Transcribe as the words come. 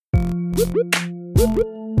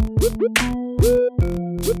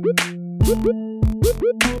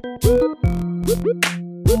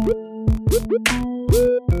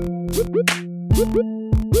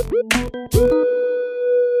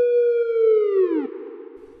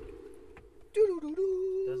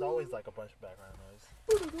There's always like a bunch of background noise.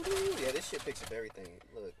 Yeah, this shit picks up everything.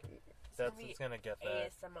 Look, It's gonna get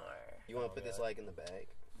that. ASMR. you want to put this like in the bag,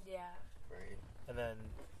 Yeah. right? And then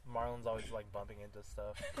Marlon's always like bumping into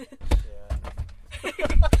stuff. Yeah.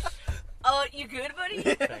 Oh, you good, buddy?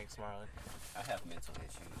 Thanks, Marlon. I have mental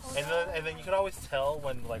issues. And then you can always tell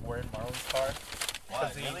when like we're in Marlon's car.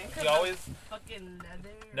 Why? Really? He always Fucking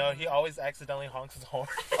nether. no, he always accidentally honks his horn.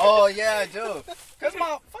 Oh yeah, I do. Cause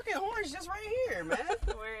my fucking horn's just right here, man.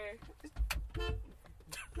 Where?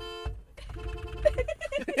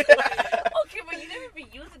 Okay, but you never be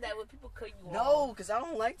using that when people cut you off. No, cause I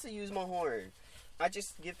don't like to use my horn. I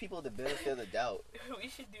just give people the benefit of the doubt. We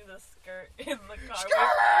should do the skirt in the car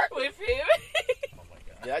Skirt! with him. Oh my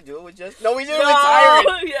god. Did I do it with just? No, we did it with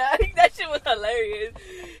Tyren. Yeah, I think that shit was hilarious.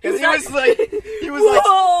 Cause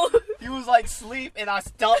he was like asleep, and I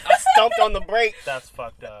stumped on the brake. That's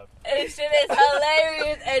fucked up. And shit is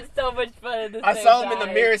hilarious and so much fun at the I same saw him in time.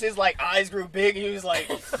 the mirrors. His like eyes grew big, and he was like,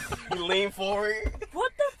 he leaned forward.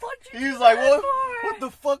 What the fuck you He was do like, that "What? for? What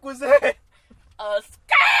the fuck was that?" A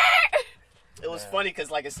skirt! It was funny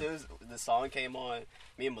because like as soon as the song came on,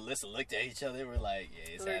 me and Melissa looked at each other. And we're like,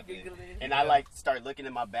 "Yeah, it's We're happening." giggling. And I like started looking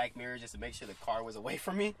in my back mirror just to make sure the car was away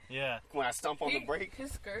from me Yeah. when I stump on the brake.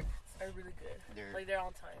 His skirts are really good. They're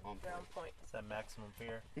on time. They're on point. It's that maximum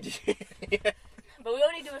fear. Yeah. But we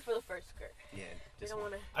only do it for the first skirt. Yeah. We don't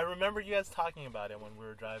want to. I remember you guys talking about it when we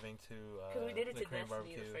were driving to Because we did it the to Korean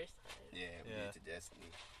Destiny barbecue. the first time. Yeah, we did it to Destiny.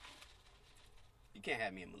 You can't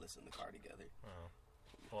have me and Melissa in the car together. Oh.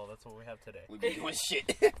 Well, that's what we have today. We be doing shit.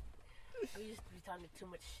 We used to be talking too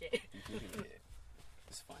much shit. Yeah.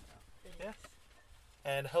 It's fun though. Yes.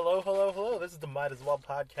 And hello. This is the Might As Well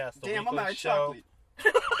podcast. The Damn, I'm weekly out of show.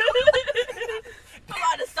 chocolate. I'm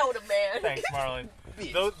out of soda, man. Thanks, Marlon.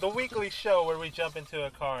 the weekly show where we jump into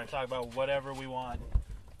a car and talk about whatever we want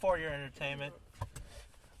for your entertainment.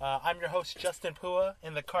 I'm your host, Justin Pua.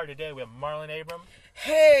 In the car today, we have Marlon Abram.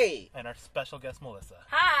 Hey! And our special guest, Melissa.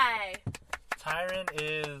 Hi. Tyren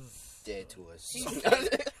is Dead to us.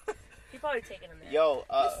 He probably taking a nap. Yo,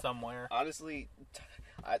 somewhere. honestly,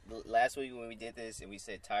 last week when we did this and we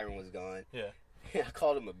said Tyren was gone, Yeah. I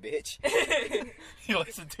called him a bitch. You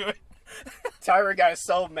listened to it? Tyren got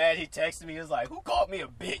so mad he texted me. He was like, "Who called me a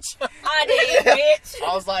bitch?" I did, bitch.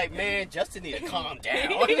 I was like, "Man, Justin need to calm down."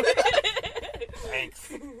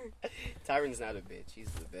 Thanks. Tyron's not a bitch. He's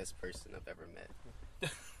the best person I've ever met.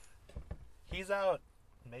 He's out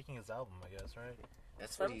making his album, I guess, right?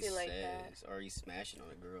 That's what he Something like says. Or he's smashing on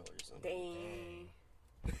a girl or something. Dang.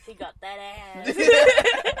 He got that ass.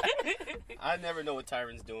 I never know what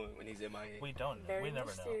Tyron's doing when he's in my head. We don't know. Very We never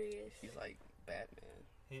know. mysterious. He's like Batman.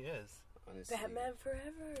 He is. Honestly. Batman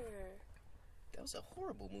Forever. That was a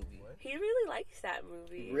horrible movie. What? He really likes that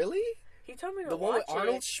movie. Really? He told me to The watch one with it.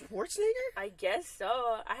 Arnold Schwarzenegger? I guess so.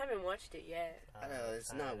 I haven't watched it yet.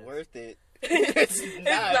 It's not worth it. It's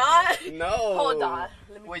not. No. Hold on.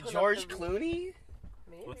 Let me With pull George up the- Clooney?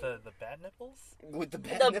 Maybe. With the bat nipples? With the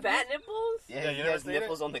bat the nipples? bat nipples? Yeah, Yeah, he you never has seen it?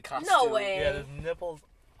 nipples on the costume. No way. Yeah, there's nipples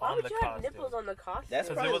Why on would the you have costume. nipples on the costume? That's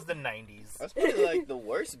Because probably- it was the 90s. That's probably like the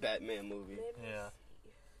worst Batman movie. Yeah.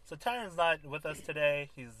 So Tyron's not with us today.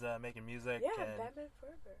 He's making music. Yeah, and Batman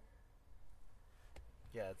Forever.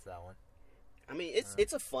 yeah, it's that one. I mean,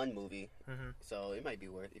 it's a fun movie, Mm-hmm. so it might be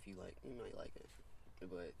worth if you might like it, but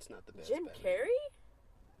it's not the best. Jim Batman. Carrey?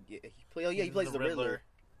 Yeah, he plays the Riddler.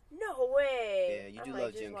 No way. Yeah, you I do might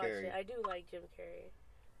love just Jim watch Carrey. it. I do like Jim Carrey.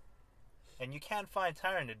 And you can't find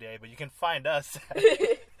Tyron today, but you can find us at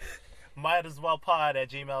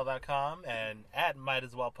mightaswellpod@gmail.com and at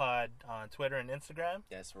mightaswellpod on Twitter and Instagram.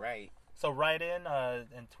 That's right. So write in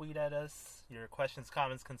and tweet at us your questions,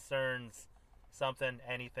 comments, concerns, something,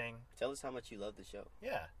 anything. Tell us how much you love the show.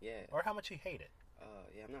 Yeah. Yeah. Or how much you hate it.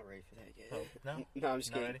 Yeah, I'm not ready for that yet. Oh, no? No, I'm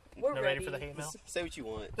just Not kidding. ready? We're Not ready for the ready. hate mail? Say what you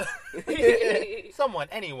want. Someone,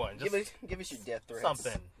 anyone. Just give us your death threats.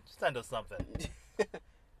 something. Send us something.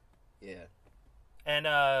 Yeah. And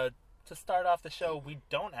to start off the show, we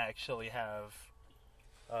don't actually have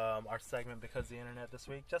our segment because of the internet this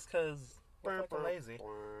week, just because we're fucking lazy.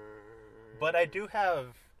 But I do have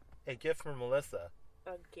a gift from Melissa.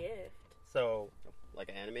 A gift? So, Like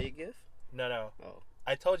an animated GIF? no. Oh.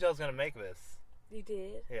 I told you I was going to make this. You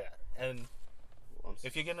did? Yeah. And Well,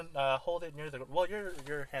 if you can hold it near the... Well,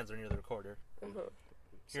 your hands are near the recorder. Mm-hmm.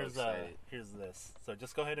 so excited. Here's this. So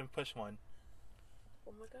just go ahead and push one.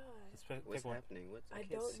 Oh my god. What's happening? I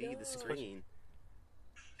can't see the screen.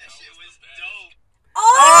 That shit was dope.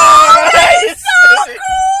 Oh, that's so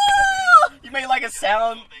cool! You made like a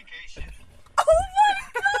sound. Oh my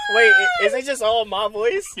god! Wait, is it just all my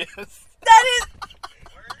voice? Yes. That is.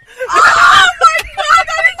 Oh my god,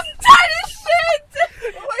 that is tight as shit!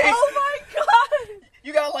 Wait. Oh my god!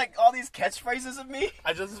 You got like all these catchphrases of me?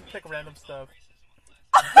 I just pick random stuff.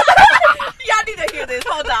 Y'all need to hear this.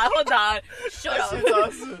 Hold on. Shut up. That shit's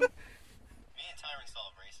awesome. Me and Tyren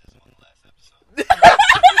solved racism on the last episode.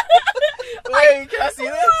 Wait, can I see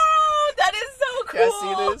this? Oh, that is so cool. Can I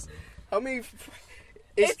see this? How many?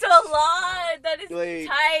 It's a lot. That is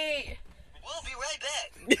tight. We'll be right back.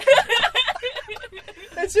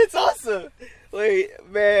 That shit's awesome. Wait,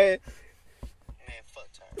 man. Man, fuck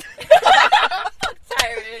Tyren. Fuck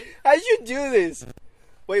Tyren. How'd you do this?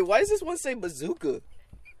 Wait, why does this one say bazooka?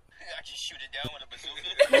 I just shoot it down with a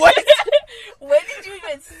bazooka. What? When did you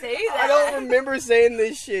even say that? I don't remember saying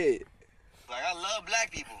this shit. Like, I love black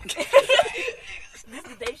people. This is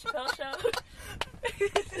the Dave Chappelle show.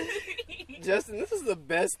 Justin, this is the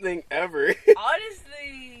best thing ever.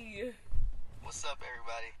 Honestly. What's up,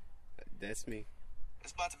 everybody? That's me.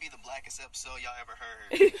 It's about to be the blackest episode y'all ever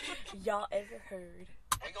heard. Y'all ever heard?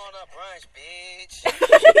 We going up brunch, bitch.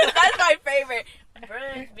 That's my favorite.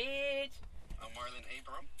 Brunch, bitch. I'm Marlon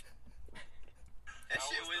Abram. That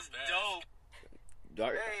shit was dope.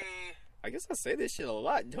 Dark. Hey, I guess I say this shit a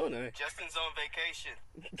lot, don't I? Justin's on vacation.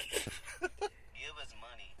 Give us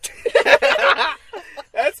money.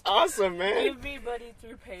 That's awesome, man. Give me money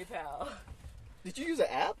through PayPal. Did you use an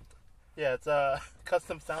app? Yeah, it's a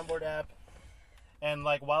custom soundboard app. And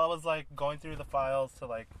like while I was like going through the files to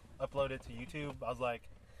like upload it to YouTube, I was like,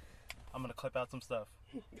 I'm gonna clip out some stuff.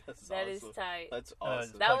 That is tight. That's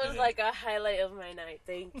awesome. That was like a highlight of my night.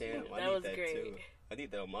 Thank you. Damn, That was great. Too. I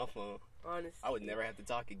need that on my phone. Honestly. I would never have to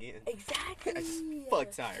talk again. Exactly.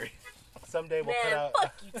 Fuck Tyren. Someday we'll put Man, out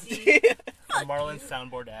fuck you, T. a Marlon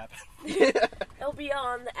soundboard app. It'll be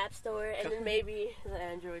on the App Store and then maybe the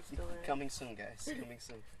Android Store. Coming soon, guys. Coming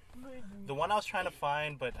soon. The one I was trying to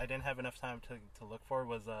find, but I didn't have enough time to look for,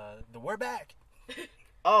 was the We're Back.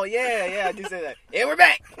 Oh, yeah, I do say that. And we're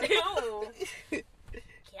back! Ew. Catchy.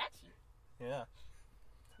 Yeah.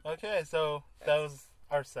 Okay, so that was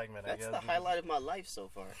our segment, That's I guess. the highlight of my life so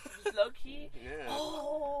far. Low key. Yeah.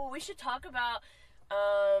 Oh, we should talk about.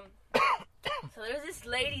 So there was this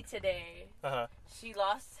lady today. Uh-huh. She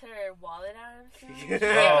lost her wallet, I'm assuming.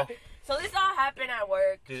 Yeah. So this all happened at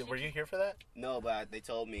work. Were you here for that? No, but they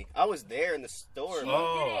told me. I was there in the store. She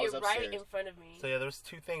Oh. I did was it right upstairs. in front of me. So yeah, there's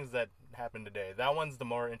two things that happened today. That one's the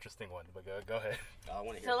more interesting one, but go ahead. I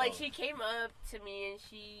want to hear So like both. she came up to me and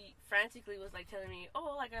she frantically was like telling me,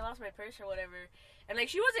 "Oh, like I lost my purse or whatever," and like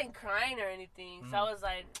she wasn't crying or anything. So I was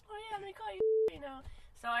like, "Oh yeah, let me call you," you know.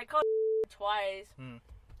 So I called twice,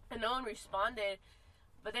 and no one responded.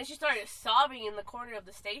 But then she started sobbing in the corner of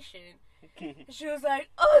the station. And she was like,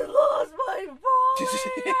 "I lost my wallet.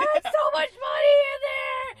 I had so much money in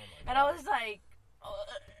there," and I was like,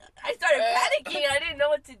 I started panicking. I didn't know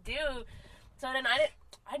what to do. So then I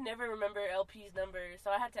never remember LP's number,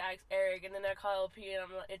 so I had to ask Eric, and then I call LP, and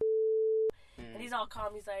I'm like, and he's all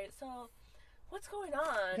calm. He's like, "So, what's going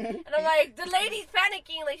on?" And I'm like, "The lady's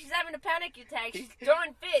panicking. Like she's having a panic attack. She's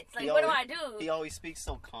throwing fits. Like, what do I do?" He always speaks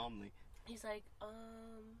so calmly. He's like,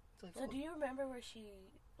 "So do you remember where she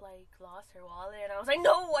like lost her wallet?" And I was like,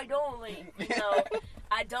 "No, I don't. Like, no,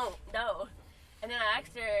 I don't. No." And then I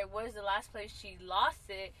asked her, "Where's the last place she lost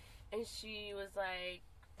it?" And she was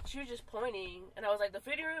just pointing, and I was like, "The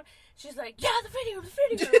fitting room?" She's like, "Yeah, the fitting room, the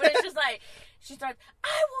fitting room." And it's just like, she starts,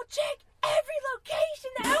 "I will check every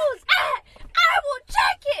location that I was at. I will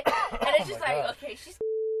check it." And it's just like, God. okay, she's,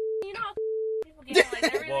 you know, how people get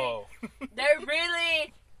like they're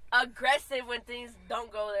really aggressive when things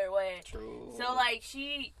don't go their way. True. So like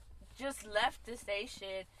she just left the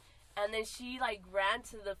station, and then she like ran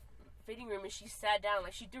to the fitting room and she sat down.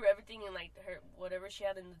 Like she threw everything in like her whatever she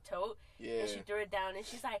had in the tote, and she threw it down. And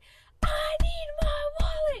she's like, "I need my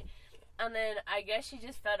wallet." And then I guess she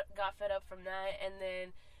just got fed up from that. And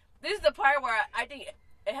then this is the part where I think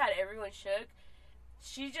it had everyone shook.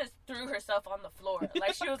 She just threw herself on the floor.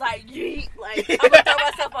 Like, she was like, yeet. Like, I'm going to throw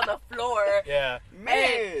myself on the floor. Yeah.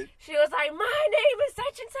 Man. And she was like, "My name is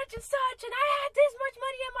such and such and such, and I had this much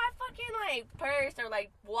money in my fucking, like, purse or, like,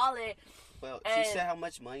 wallet." Well, and she said how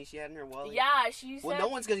much money she had in her wallet? Yeah, she said. Well, no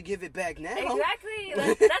one's going to give it back now. Exactly.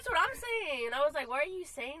 That's what I'm saying. I was like, why are you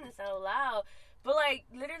saying this out loud? But, like,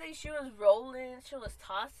 literally, she was rolling. She was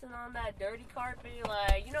tossing on that dirty carpet.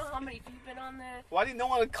 Like, you know how many feet been on there? Why didn't no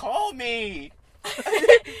one call me?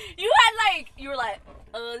 You were like,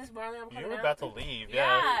 this Marlon, I'm coming You were out. about to leave.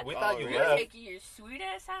 Yeah. We thought you You were left. taking your sweet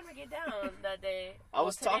ass time to get down that day. I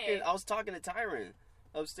was today. talking to Tyren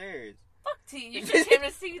upstairs. Fuck T. You just came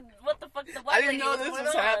to see what the fuck the white I didn't lady know this going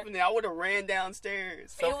was on. happening. I would have ran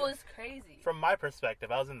downstairs. So It was crazy. From my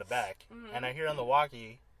perspective, I was in the back, and I hear on the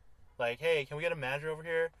walkie, like, "Hey, can we get a manager over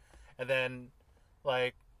here?" And then,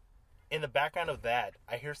 like, in the background of that,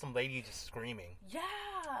 I hear some lady just screaming. Yeah.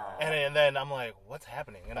 And then I'm like, what's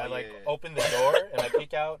happening? And I yeah. open the door and I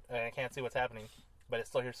peek out and I can't see what's happening, but I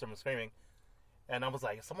still hear someone screaming. And I was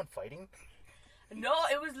like, is someone fighting? No,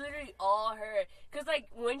 it was literally all her. Cause like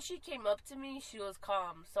when she came up to me, she was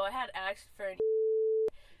calm. So I had asked for an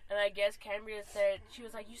and I guess Cambria said, she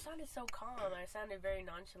was like, you sounded so calm. I sounded very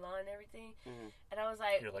nonchalant and everything. And I was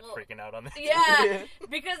like, You're like well, freaking out on this. yeah,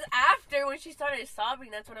 because after when she started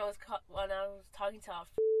sobbing, that's when I was talking to her.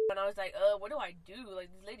 And I was like, what do I do? Like,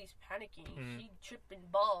 this lady's panicking. She tripping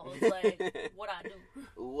balls. Like, what I do?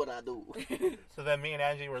 What I do? So then me and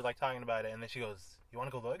Angie were like talking about it, and then she goes, you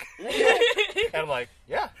want to go look? And I'm like,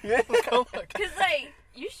 yeah, let's go look. Because, like,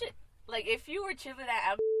 you should, like, if you were chilling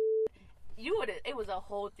at you would have, it was a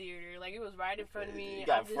whole theater. Like, it was right in front of me. You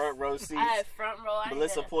got front row seats. I had front row.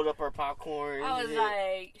 Melissa pulled up her popcorn. I was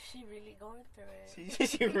like, she really going through it.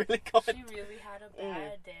 She really going She really had a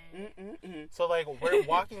bad day. So, like, we're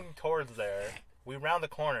walking towards there. We round the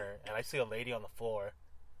corner, and I see a lady on the floor.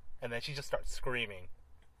 And then she just starts screaming.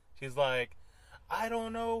 She's like, I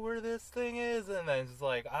don't know where this thing is. And then she's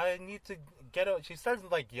like, I need to get out. She starts,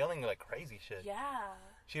 like, yelling, like, crazy shit. Yeah.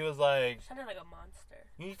 She was like, She sounded like a monster.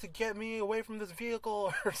 you need to get me away from this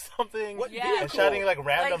vehicle or something. What Yeah. vehicle? And shouting, like,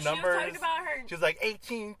 random Like, numbers. She was talking about her. She was like,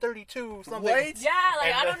 1832, something. What? Yeah, like,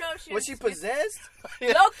 And I don't know if she Was she possessed?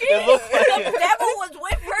 Yeah, Loki, it looked like the devil was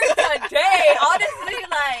with her today. Honestly,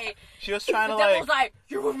 like, she was trying the to, devil like, was like,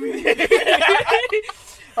 you're with me.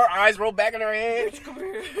 Her eyes rolled back in her head. Come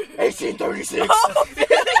here. 1836.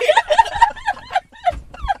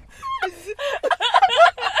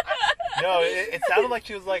 no, it sounded like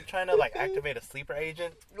she was, like, trying to, like, activate a sleeper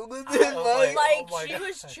agent. Like, Oh my she God.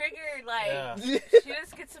 was triggered. Like, Yeah. she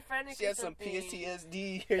was schizophrenic. She or had some something.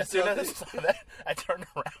 PTSD or As soon as I something. saw that, I turned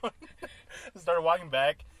around, started walking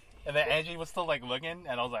back, and then Angie was still, like, looking,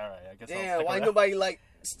 and I was like, all right, I guess I'll Damn, stick why around. nobody like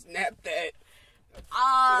snap that?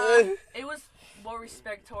 It was more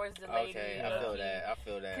respect towards the lady. Okay, I feel that. I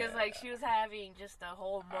feel that. Because, like, she was having just a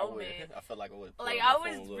whole moment. I feel like I would. Like, I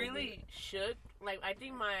was really shook. Like, I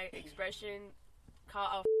think my expression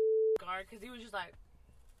caught off guard because he was just like,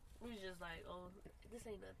 oh, this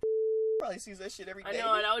ain't nothing. Probably sees that shit every I day.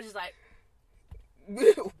 know, and I was just like,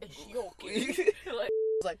 Is she okay?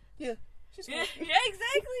 Like, yeah. She's yeah, okay. yeah,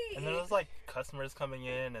 exactly. And there was, like, customers coming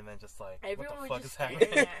in, and then just like, Everyone what the fuck was is just staring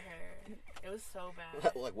happening? at her. It was so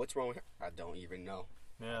bad. Like, what's wrong with her? I don't even know.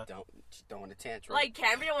 Yeah. She's throwing a tantrum. Like,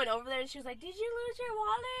 Cambria went over there and she was like, did you lose your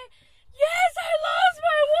wallet? Yes, I lost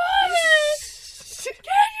my wallet!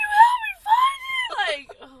 Can you help me find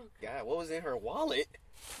it? Like, oh, God, what was in her wallet?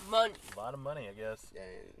 money. A lot of money, I guess. Dang,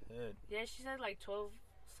 Good. Yeah, she said like 12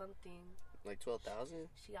 something. like 12,000.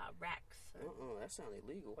 She got racks. So. That sounds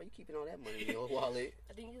illegal. Why you keeping all that money in your wallet?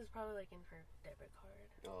 I think it was probably like in her debit card.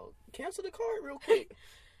 Oh, cancel the card real quick.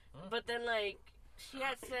 But then, like, she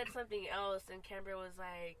had said something else, and Cambria was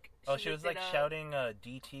like, Oh, she was looked like it up. shouting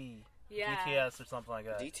DT, Yeah. DTS or something like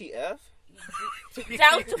that. DTF?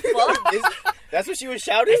 Down to fuck. That's what she was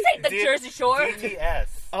shouting? This ain't the D- Jersey Shore. DTS.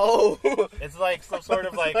 Oh. It's like some sort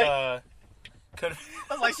of like could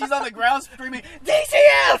I was like, she's on the ground screaming,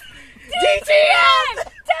 DTF! DTF!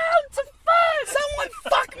 Down to fuck. Someone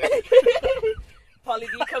fuck me!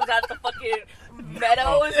 Pauly D comes out the fucking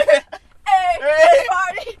meadows. Hey,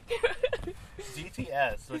 party.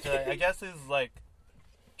 DTS, which I guess is like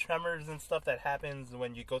tremors and stuff that happens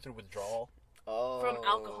when you go through withdrawal. Oh. From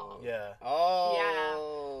alcohol. Yeah.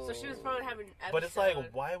 Oh. So she was probably having an episode. But it's like,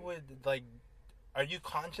 why would, like, are you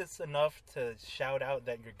conscious enough to shout out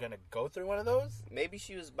that you're gonna go through one of those? Maybe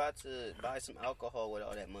she was about to buy some alcohol with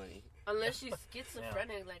all that money. Unless she's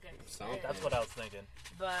schizophrenic, like I said. That's what I was thinking.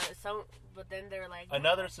 But then they're like.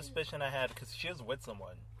 Another suspicion I had, because she was with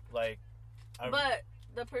someone. Like, But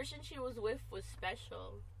the person she was with was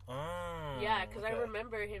special. Yeah, because I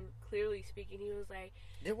remember him clearly speaking. He was like,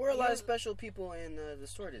 There were a lot of special people in the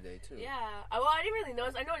store today, too. yeah. Well, I didn't really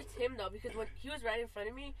notice. I noticed him, though, because when he was right in front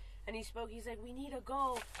of me and he spoke, he's like, we need to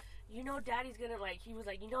go. You know, Daddy's gonna, like, he was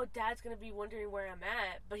like, you know, Dad's gonna be wondering where I'm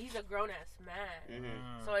at. But he's a grown-ass man.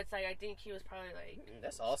 Mm-hmm. So it's like, I think he was probably like.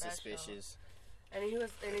 That's all special. suspicious. And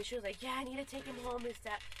then she was like, yeah, I need to take him home. His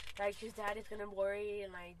dad is gonna worry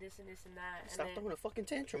and like this and this and that. Stop and throwing a fucking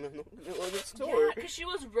tantrum in the store. Yeah, because she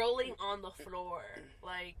was rolling on the floor.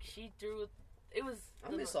 Like she threw. It was.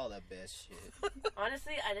 I miss all that best shit.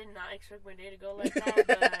 Honestly, I did not expect my day to go like that,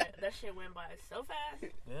 but that shit went by so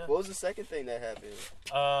fast. Yeah. What was the second thing that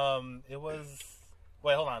happened? It was.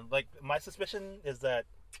 Wait, hold on. Like, my suspicion is that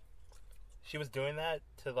she was doing that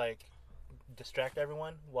to like distract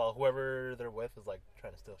everyone while whoever they're with is like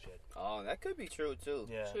trying to steal shit. Oh, that could be true too.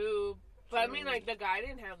 Yeah. True. But I mean, like, the guy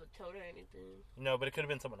didn't have the tote or anything. No, but it could have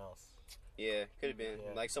been someone else. Yeah, could have been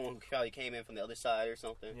Yeah. like someone who probably came in from the other side or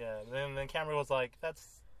something. Yeah. Then Cameron was like,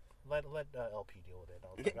 "That's let LP deal with it." I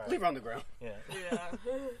was like, all right. Leave her on the ground. Yeah.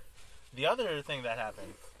 Yeah. The other thing that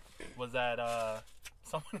happened was that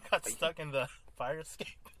someone got stuck in the fire escape.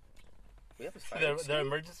 We have a fire The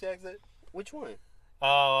emergency exit. Which one?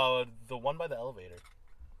 The one by the elevator.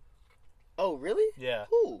 Oh, really? Yeah.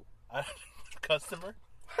 Who? Customer.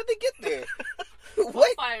 How'd they get there?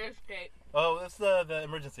 What? Fire escape. Oh, that's the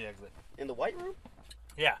emergency exit. In the white room?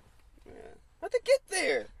 Yeah. Yeah. How'd they get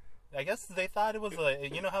there? I guess they thought it was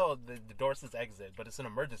you know how the door says exit, but it's an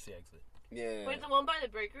emergency exit. Yeah. Wait, the one by the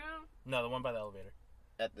break room? No, the one by the elevator.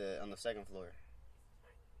 On the second floor.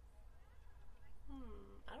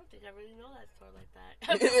 I don't think I really know that store like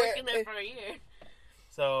that. I've been working there for a year.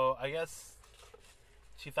 So I guess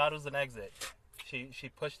she thought it was an exit. She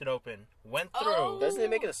pushed it open, went through. Oh. Doesn't it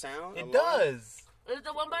make it a sound? It Alarm? does. Is it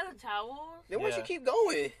the one by the towels? Then why'd Yeah. she keep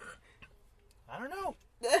going? I don't know.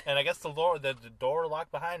 And I guess the door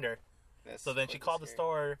locked behind her. That's So then she fucking called the scary.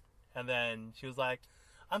 store, and then she was like,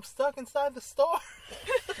 "I'm stuck inside the store."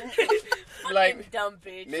 Like, Dumb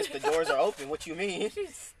bitch. Miss, the doors are open. What you mean?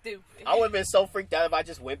 She's stupid. I would have been so freaked out if I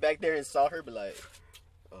just went back there and saw her, be like,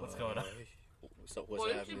 What's going on? So what's What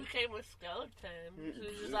if she happening? became a skeleton? She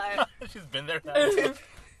was just like, She's been there.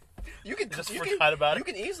 You can Just you forgot about You it.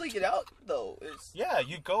 can easily get out though. It's, Yeah,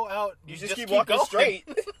 you go out. you You just keep keep walking going. straight.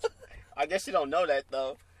 I guess you don't know that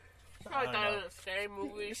though. she probably I thought know. it was a scary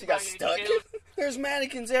movie. She got probably stuck. get killed. There's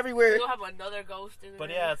mannequins everywhere. You'll have another ghost in But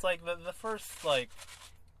there. yeah, it's like the first like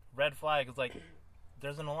red flag is like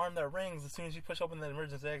there's an alarm that rings as soon as you push open the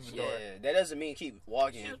emergency exit door. Yeah, that doesn't mean keep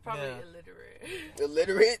walking. She was probably Yeah. illiterate.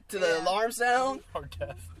 Illiterate to the Yeah. alarm sound. Or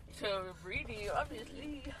death. So breeding,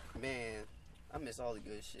 obviously. Man, I miss all the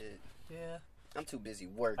good shit. Yeah. I'm too busy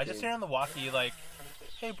working. I just hear on the walkie like,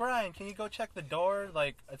 "Hey Brian, can you go check the door?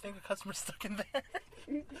 Like, I think a customer's stuck in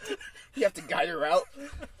there." You have to guide her out.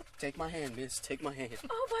 Take my hand, miss. Take my hand.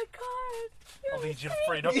 Oh my god. I'll lead you to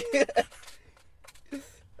freedom.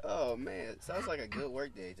 Oh man, sounds like a good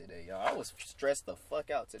work day today, y'all. I was stressed the fuck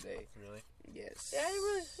out today. Really? Yes. Yeah, I didn't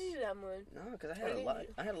really see that one. No, because I had a lot.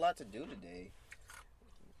 I had a lot to do today.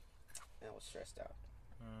 And I was stressed out.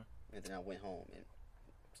 Mm. And then I went home and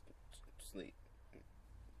sleep.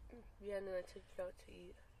 Yeah, and then I took you out to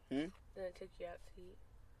eat. Then I took you out to eat.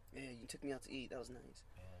 Yeah, you took me out to eat. That was nice.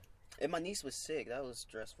 Yeah. And my niece was sick. That was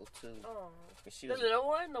stressful too. Oh. And she The was. little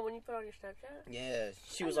one? The one you put on your Snapchat? Yeah,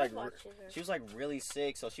 she I was love like. watching her. She was like really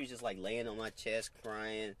sick, so she was just like laying on my chest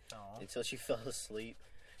crying Aw. until she fell asleep.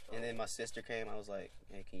 And then my sister came. I was like,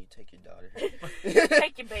 "Hey, can you take your daughter?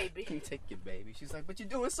 Take your baby. Can you take your baby?" She's like, "But you're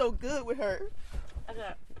doing so good with her." I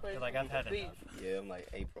got You're like, I've had Please. enough. Yeah, I'm like,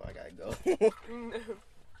 April, I gotta go.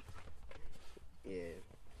 Yeah.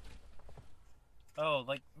 Oh,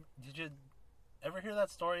 like, did you ever hear that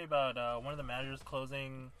story about one of the managers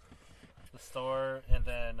closing the store and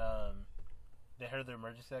then they heard the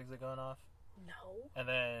emergency exit going off? No. And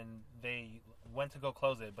then they went to go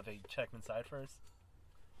close it, but they checked inside first.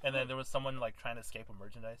 And then there was someone, like, trying to escape with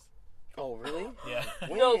merchandise. Oh, really? Yeah.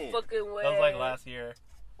 When? No fucking way. That was, like, last year.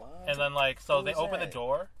 What? And then, like, so Who they was open that? the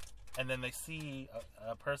door, and then they see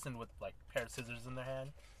a person with, like, a pair of scissors in their hand,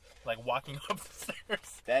 like, walking up the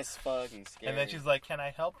stairs. That's fucking scary. And then she's like, "Can I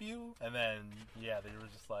help you?" And then, yeah, they were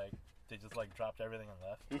just like, they just, like, dropped everything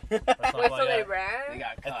and left. Or something Wait, so like they that. ran? They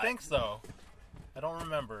got caught. I think so. I don't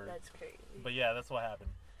remember. That's crazy. But yeah, that's what happened.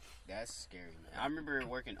 That's scary, man. I remember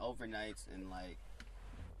working overnights and, like,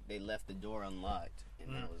 they left the door unlocked.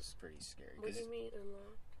 And that was pretty scary. What do you mean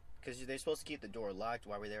unlocked? Because they're supposed to keep the door locked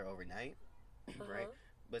while we're there overnight. Right? Uh-huh.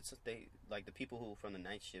 But so they, like, the people who from the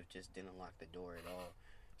night shift just didn't lock the door at all.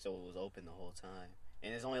 So it was open the whole time.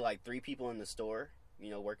 And there's only, like, 3 people in the store, you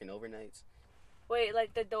know, working overnights. Wait,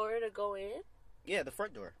 like the door to go in? Yeah, the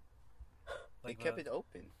front door. Like They kept it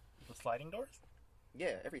open. the sliding doors?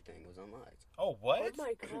 Yeah, everything was unlocked. Oh, what? Oh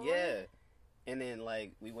my god. Yeah. And then,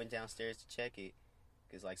 like, we went downstairs to check it.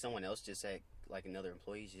 Because, like, someone else just said, like, another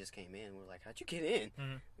employee just came in. We're like, how'd you get in?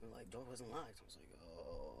 Mhm. We're like, door wasn't locked. I was like,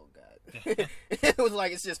 oh, God. It was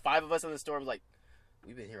like, it's just 5 of us in the store. I was like,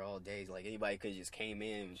 we've been here all day. Like, anybody could have just came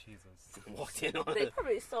in Jesus. and walked in on They us.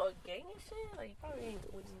 probably saw a gang and shit. Like, probably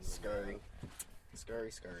wouldn't. Scurry.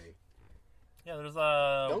 Scurry. Yeah, there's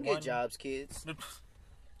Don't one... get jobs, kids.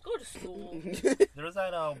 Go to school. There was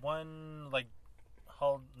that one like it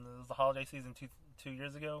was the holiday season 2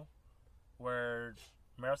 years ago, where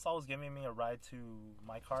Marisol was giving me a ride to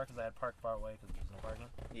my car because I had parked far away because there was no parking.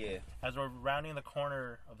 Yeah. As we're rounding the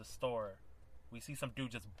corner of the store, we see some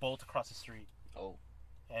dude just bolt across the street. Oh.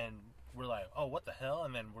 And we're like, oh, what the hell?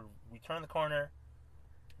 And then we turn the corner,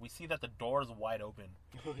 we see that the door is wide open.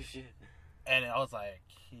 Oh, shit. And I was like,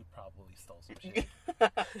 he probably stole some shit.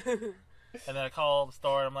 And then I call the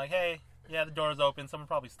store and I'm like, hey, yeah, the door's open. Someone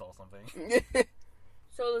probably stole something.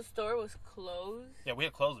 So the store was closed? Yeah, we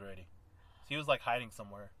had closed already. So he was like hiding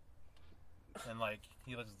somewhere. And like,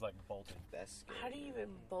 he was just like bolted. That's scary. How do you even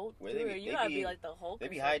bolt Where through they it? be- You they gotta be- be like the Hulk. they or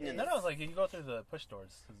be hiding in something. No, it's like you can go through the push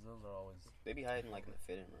doors because those are always. They be hiding, like, in the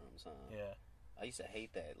fitting rooms, huh? Yeah. I used to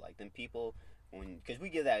hate that. Like, them people, because we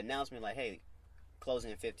give that announcement, like, hey,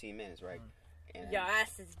 closing in 15 minutes, right? And, Your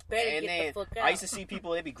asses better and get then the fuck out. I used to see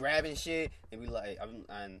people, they be grabbing shit, and be like,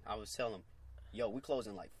 and I was telling them, yo, we close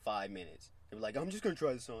in like 5 minutes. They be like, I'm just gonna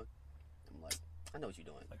try this on. I'm like, I know what you're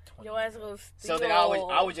doing. Like 20 Your ass minutes. goes. So then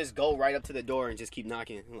I would just go right up to the door and just keep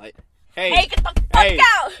knocking. I'm like, hey, Hey, get the fuck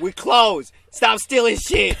out! we close. Stop stealing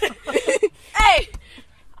shit. Hey,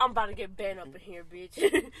 I'm about to get banned up in here, bitch.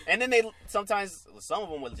 And then some of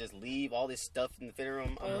them would just leave all this stuff in the fitting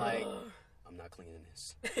room. I'm like, I'm not cleaning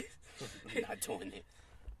this. I'm not doing it.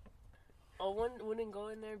 Oh, one wouldn't go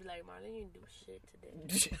in there and be like, Marlon, you didn't do shit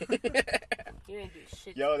today. You didn't do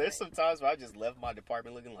shit. Yo, there's today. some times where I just left my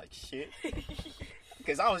department looking like shit.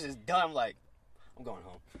 Because I was just done. Like, I'm going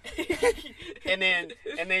home. and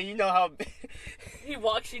then you know how He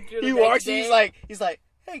walks you through. he the walks. next day. He's like,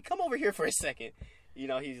 hey, come over here for a second. You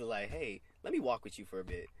know, he's like, hey, let me walk with you for a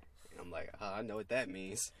bit. And I'm like, I know what that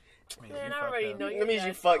means. Means Man, you I fucked already up. know That means you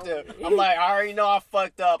guys fucked know up. me. I'm like, I already know I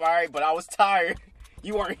fucked up. All right, but I was tired.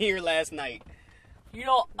 You weren't here last night. You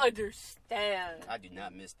don't understand. I do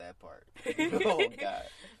not miss that part. Oh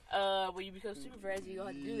God. When you become supervisor, you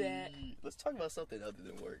gonna have to do that. Let's talk about something other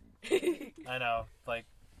than work. I know. Like,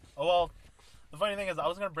 oh well. The funny thing is, I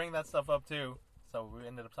was gonna bring that stuff up too, so we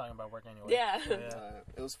ended up talking about work anyway. Yeah. So, yeah.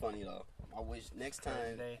 It was funny though. I wish next time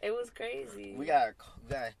Thursday. It was crazy. we gotta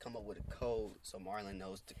come up with a code so Marlon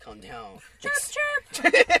knows to come down. chirp,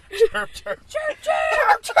 chirp, Chirp, chirp. chirp,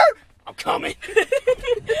 chirp. chirp. I'm coming.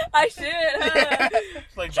 I should. Huh?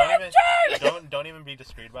 It's like Chirp, don't even be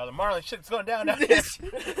discreet about it. Marlon, shit's going down.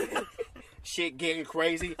 Shit getting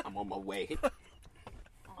crazy. I'm on my way.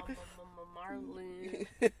 Marlon.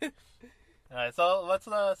 All right, so let's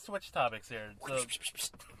switch topics here. So,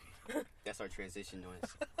 That's our transition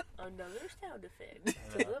noise. Another sound effect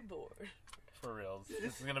Yeah. to the board. for reals,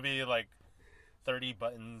 this is gonna be like 30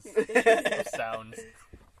 buttons of sounds.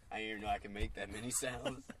 I didn't even know I could make that many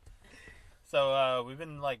sounds. So we've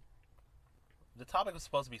been like, the topic was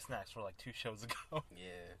supposed to be snacks for like 2 shows ago.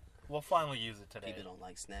 Yeah. We'll finally use it today. People don't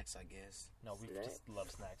like snacks, I guess. No, we Snacks? just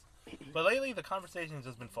love snacks. But lately the conversation has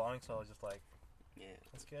just been flowing, so I was just like, Yeah.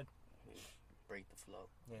 that's good. Break the flow.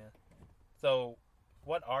 Yeah. So,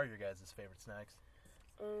 what are your guys' favorite snacks?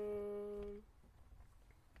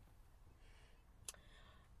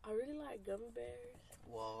 I really like gummy bears.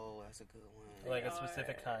 Whoa, that's a good one. Like They a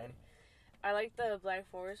specific are- kind? I like the Black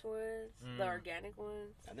Forest ones, the Mm. organic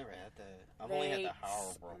ones. I've never had that. I've only had the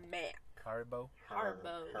Haribo. smack. Haribo?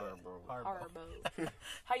 Haribo. Haribo. Haribo.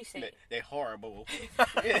 How you say it? They horrible.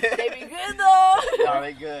 They be good though. Are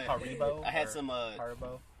they good? Haribo? I had or some.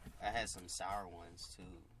 Haribo? I had some sour ones too.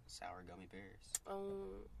 Sour gummy bears.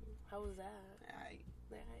 How was that?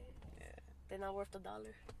 Yeah. They're not worth $1.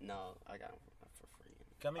 No, I got them for free.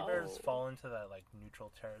 Gummy bears Oh. fall into that like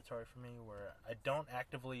neutral territory for me, where I don't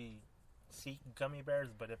actively seek gummy bears,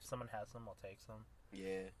 but if someone has them, I'll take some.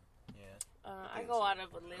 Yeah. Yeah. I go out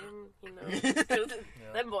of a limb, you know.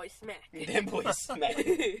 Yeah. Them boys smack. Them boys smack.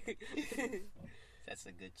 That's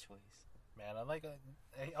a good choice. Man,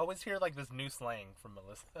 I always hear like this new slang from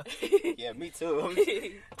Melissa. Yeah, me too.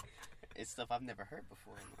 It's stuff I've never heard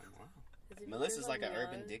before. I'm like, wow. Melissa's like an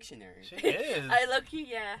urban dictionary. She is. I look you,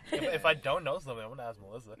 yeah. If I don't know something, I'm gonna ask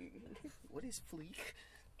Melissa. What is fleek?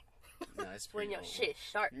 No, it's When pretty your old. shit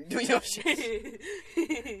sharp. When your shit.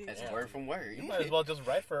 That's Yeah. word from word. You might as well just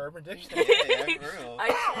write for Urban Dictionary. Yeah, for real. I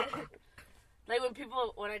should. Like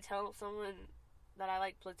when I tell someone that I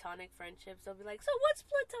like platonic friendships, they'll be like, "So what's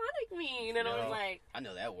platonic mean?" And I No. was like, I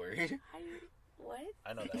know that word. "What?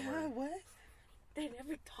 I know that word. What? They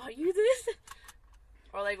never taught you this?"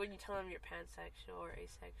 Or like when you tell them you're pansexual or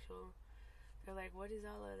asexual, they're like, "What is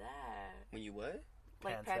all of that?" When you what?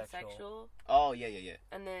 like pansexual. Oh yeah.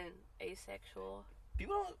 And then asexual. We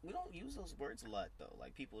don't use those words a lot though.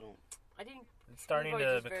 Like people don't. I think it's starting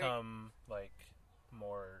to become like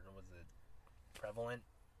more. Was it prevalent?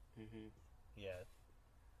 Mm-hmm. Yeah.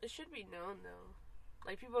 It should be known though.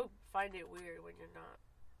 Like people find it weird when you're not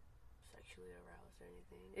sexually aroused or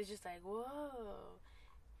anything. It's just like, whoa.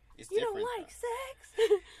 It's you different. don't like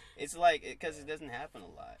sex? It's like because it doesn't happen a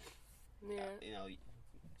lot. Yeah. You know,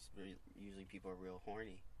 usually people are real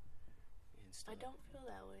horny and stuff. I don't feel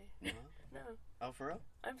that way. No. No. Oh, for real?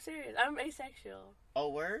 I'm serious. I'm asexual. Oh,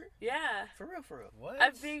 word? Yeah. For real? What?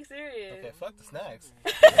 I'm being serious. Okay, fuck the snacks.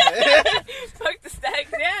 Fuck the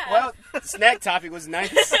snacks, yeah. Well, snack topic was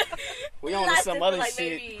nice. We on to Lasted some for other like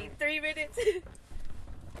shit. maybe 3 minutes.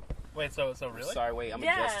 Wait, so really? Sorry, wait, I'm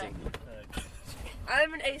Yeah. adjusting.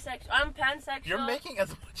 I'm an asexual. I'm pansexual. You're making as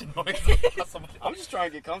much noise as possible. I'm just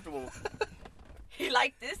trying to get comfortable. He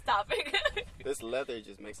liked this topic. This leather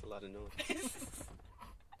just makes a lot of noise.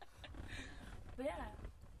 But yeah.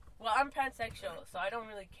 Well, I'm pansexual, so I don't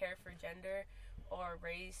really care for gender or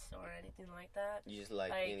race or anything like that. You just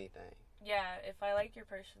like anything. Yeah, if I like your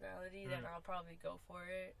personality, then I'll probably go for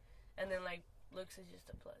it. And then, like, looks is just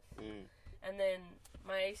a plus. Mm. And then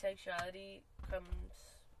my asexuality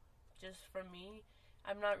comes just from me.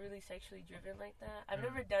 I'm not really sexually driven like that. I've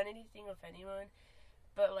never done anything with anyone,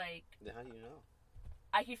 but, like... Then how do you know?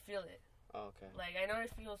 I can feel it. Oh, okay. Like, I know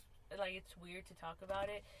it feels like it's weird to talk about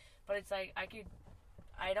it, but it's like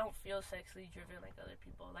I don't feel sexually driven like other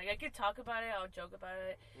people. Like, I could talk about it, I'll joke about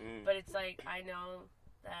it, but it's like I know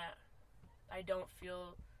that I don't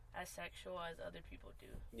feel as sexual as other people do.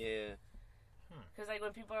 Yeah. Because, like,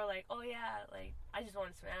 when people are like, oh, yeah, like, I just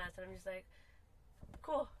wanted some ass, and I'm just like,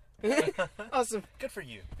 cool. Awesome. Good for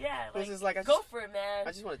you. Yeah, like, This is like go for it, man.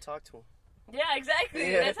 I just want to talk to him. Yeah,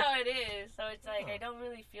 exactly. Yeah. That's how it is. So it's like I don't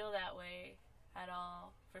really feel that way at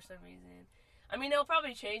all for some reason. I mean, it'll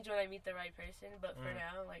probably change when I meet the right person, but for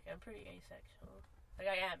now, like, I'm pretty asexual. Like,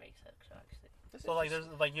 I am asexual, actually. So, like, there's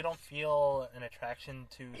like you don't feel an attraction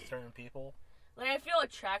to certain people. Like, I feel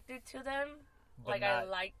attracted to them. But Like, I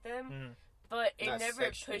like them. But it Not never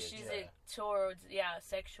sexually, pushes yeah. it towards, a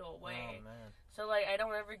sexual way. Oh man. So, like, I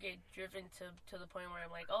don't ever get driven to the point where I'm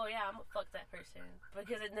like, oh, yeah, I'm gonna fuck that person.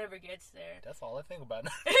 Because it never gets there. That's all I think about.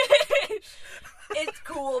 It's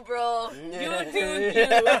cool, bro. You do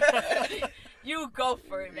you. You go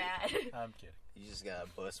for it, man. I'm kidding. You just gotta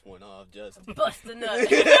bust one off, just. Bust a nut.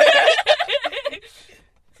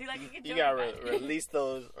 See, like, You gotta release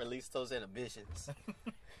those inhibitions.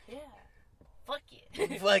 Yeah. Fuck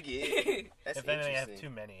it. Fuck it. That's If anything, I have interesting.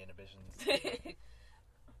 too many inhibitions.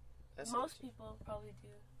 That's Most interesting. people probably do.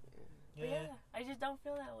 Yeah. But yeah, I just don't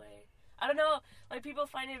feel that way. I don't know. Like, people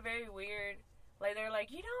find it very weird. Like, they're like,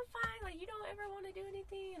 you don't find, like, you don't ever want to do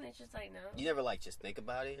anything? And it's just like, no. You never, like, just think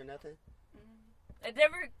about it or nothing?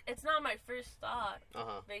 It's not my first thought,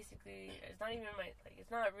 Uh-huh. basically. It's not even it's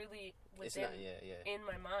not really It's within, not, yeah. in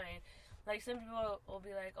my mind. Like, some people will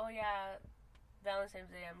be like, oh, yeah, Valentine's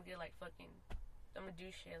Day, I'm gonna do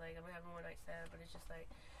shit, like, I'm gonna have a one-night stand, but it's just like,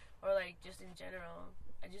 or, like, just in general,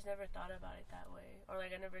 I just never thought about it that way. Or,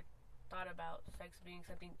 like, I never thought about sex being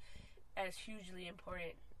something as hugely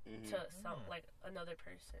important to like, another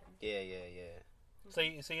person. Yeah. So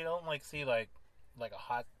you don't like see like a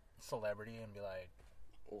hot celebrity and be like,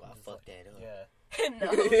 Oh, I fucked that up. yeah. No.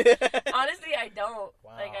 Honestly, I don't.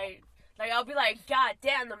 Wow. Like, I'll be like, God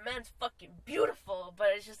damn, the man's fucking beautiful. But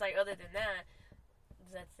it's just like, other than that,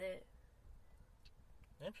 that's it.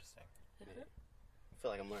 Interesting. I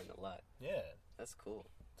feel like I'm learning a lot. Yeah. That's cool.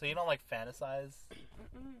 So you don't like fantasize?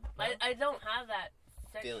 I don't have that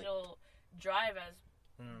sexual drive as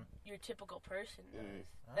your typical person does.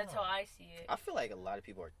 That's how I see it. I feel like a lot of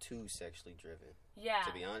people are too sexually driven. Yeah.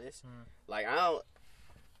 To be honest, like I'm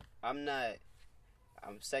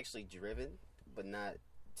sexually driven, but not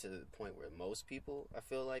to the point where most people I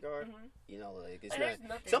feel like are. You know, like it's Like, not. there's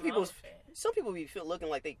nothing Some wrong people, with it. some people be feel looking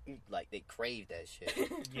like they crave that shit.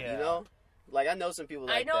 Yeah. You know, like I know some people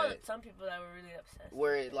like I know that. some people that were really obsessed.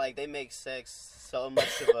 Where with it. like they make sex so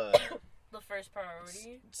much of a the first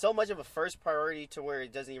priority. so much of a first priority to where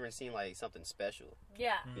it doesn't even seem like something special.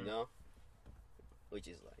 Yeah. You know, which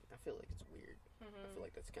is like I feel like it's weird. I feel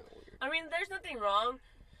like that's kind of weird. I mean, there's nothing wrong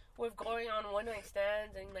with going on one night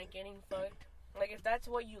stands and like getting fucked. Like, if that's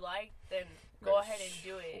what you like, then go ahead and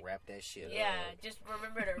do it. Wrap that shit up. Yeah, just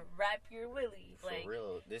remember to wrap your willy. For Like,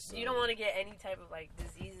 real. This you don't want to get any type of like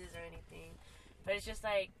diseases or anything. But it's just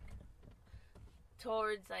like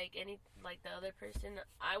towards like the other person,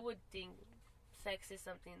 I would think sex is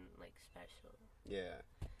something like special. Yeah,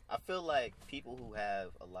 I feel like people who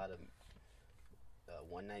have a lot of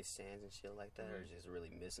one night stands and shit like that, or just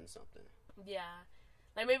really missing something. Yeah,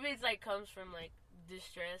 like maybe it's like comes from like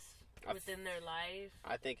distress within their life.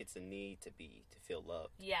 I think it's a need to feel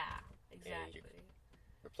loved. Yeah, exactly.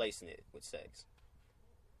 Replacing it with sex.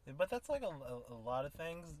 But that's like a lot of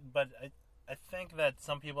things. But I think that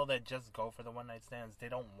some people that just go for the one night stands, they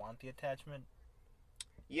don't want the attachment.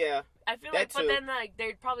 Yeah, I feel like, but then like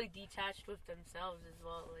they're probably detached with themselves as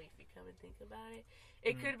well. Like if you come and think about it,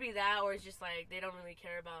 it could be that, or it's just like they don't really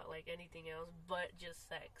care about like anything else but just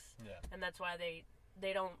sex. Yeah, and that's why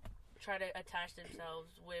they don't try to attach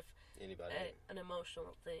themselves with anybody an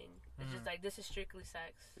emotional thing. It's just like this is strictly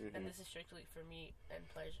sex, and this is strictly for me and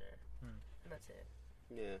pleasure, and that's it.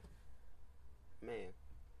 Yeah, man.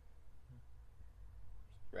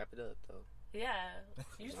 Wrap it up though. Yeah,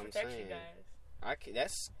 use protection, guys.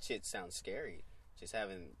 That shit sounds scary. Just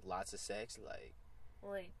having lots of sex, like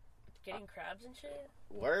getting crabs and shit.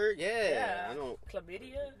 Word, yeah. I don't.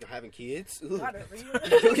 Chlamydia. Having kids. Gonorrhea.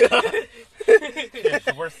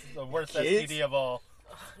 the worst Kids? STD of all.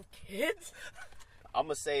 Kids. I'm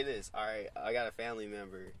gonna say this. All right, I got a family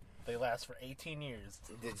member. They last for 18 years.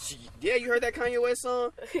 Yeah, you heard that Kanye West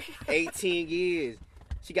song? 18 years.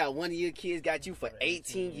 She got one of your kids, got you for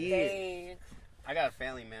 18 years. Dang. I got a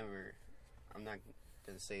family member. I'm not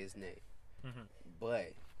gonna say his name,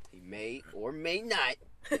 but he may or may not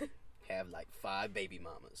have like 5 baby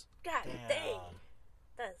mamas. God dang.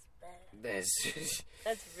 That's bad.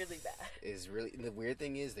 That's really bad. It's really. The weird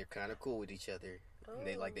thing is they're kind of cool with each other. Oh.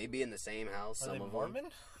 They be in the same house. Are some they of Mormon?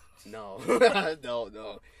 them. No,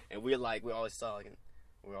 no. And we're always talking.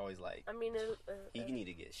 We're always like, I mean, he need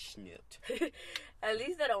to get snipped. At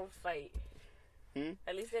least they don't fight. Hmm?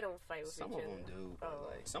 At least they don't fight with Some each of other. them do, but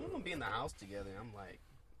like some of them be in the house together. I'm like,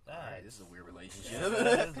 all right, this is a weird relationship.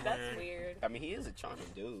 That's weird. I mean, he is a charming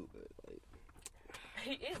dude, but like,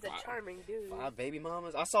 he is a charming dude. 5 baby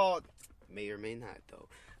mamas. I saw, may or may not though.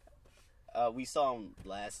 We saw him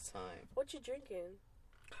last time. What you drinking?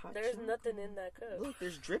 Hot There's chocolate. nothing in that cup. Look,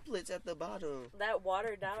 there's driplets at the bottom. That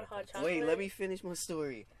watered down hot chocolate. Wait, let me finish my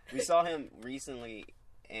story. We saw him recently,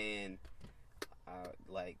 and I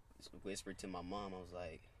like whispered to my mom. I was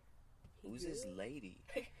like, "Who's this lady?"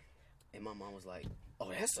 And my mom was like,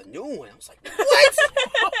 "Oh, that's a new one." I was like, "What?"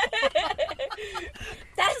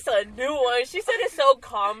 That's a new one. She said it so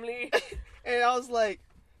calmly. And I was like,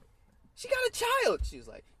 "She got a child." She was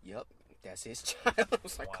like, "Yep, that's his child." I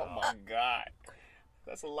was like, "Oh my god,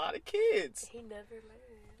 that's a lot of kids." He never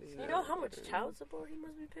learns. You know how much child support he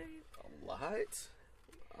must be paying? A lot.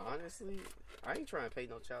 Honestly, I ain't trying to pay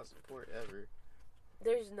no child support ever.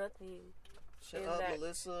 There's nothing. Shut in up, that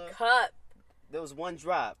Melissa. Cup. There was one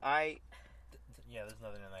drop. Yeah, there's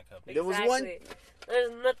nothing in that cup. There was one.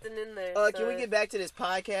 There's nothing in there. Can we get back to this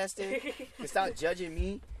podcasting? And stop judging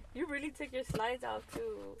me. You really took your slides off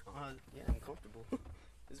too. Yeah, I'm comfortable.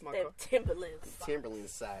 This is my That car. Timberland socks. Timberland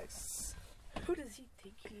size. Who does he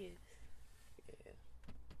think he is? Yeah.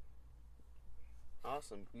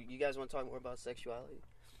 Awesome. You guys want to talk more about sexuality?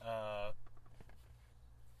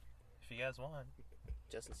 If you guys want.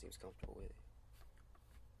 Justin seems comfortable with it.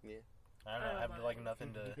 Yeah. I don't know. I have like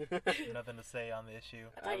nothing to say on the issue.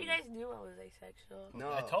 I thought you guys knew I was asexual.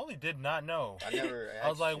 No, I totally did not know. I never. I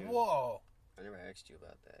was like, you. whoa. I never asked you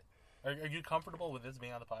about that. Are you comfortable with this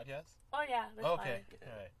being on the podcast? Oh yeah, that's Okay. fine.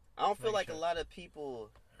 All right. I don't feel Make like sure. a lot of people.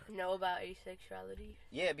 Know about asexuality?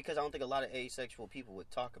 Yeah, because I don't think a lot of asexual people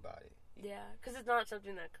would talk about it. Yeah, because it's not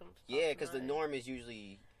something that comes. Yeah, because the norm is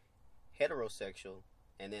usually heterosexual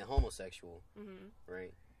and then homosexual,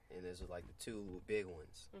 right? And there's like the two big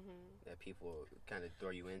ones that people kind of throw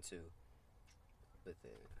you into. But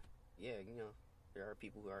then, yeah, you know, there are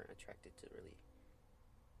people who aren't attracted to really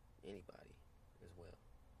anybody as well.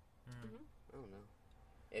 I don't know.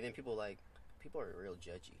 And then people are real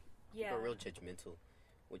judgy. Yeah. People are real judgmental,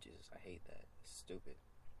 which is, I hate that. It's stupid.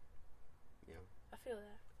 You know? I feel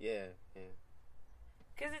that. Yeah.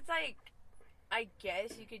 Because it's like, I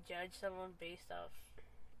guess you could judge someone based off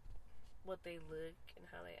what they look and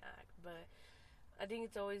how they act, but I think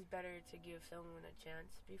it's always better to give someone a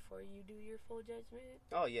chance before you do your full judgment.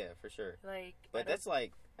 Oh yeah, for sure. But that's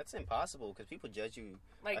impossible because people judge you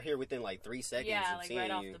here within 3 seconds. Yeah, of seeing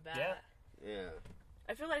right off you. the bat. Yeah.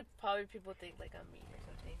 I feel like probably people think I'm mean or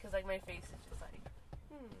something because my face is just like,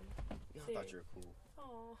 I thought you were cool.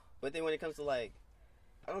 Oh. But then when it comes to I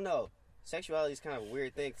don't know, sexuality is kind of a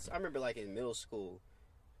weird thing. 'Cause I remember in middle school,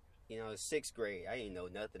 you know, 6th grade, I didn't know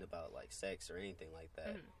nothing about sex or anything like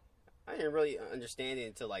that. I didn't really understand it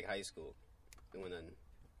until high school, when it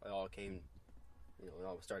all came, you know, it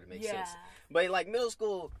all started to make sense. But middle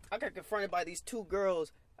school, I got confronted by these 2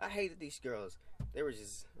 girls. I hated these girls. They were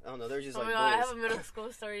just, I don't know, they were just Oh like my god, I boys. have a middle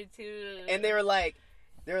school story too. And they were like,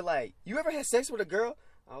 you ever had sex with a girl?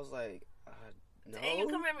 I was like, no. Dang, you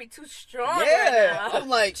come at me too strong Yeah. right now. I'm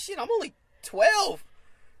like, shit, I'm only 12.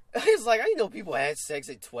 It's like, I didn't know people had sex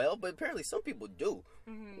at 12, but apparently some people do.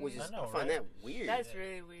 Mm-hmm. Which is, I know, find right? that weird. That's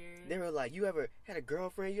really weird. They were like, you ever had a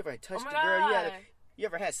girlfriend? You ever touched Oh a my girl? god. You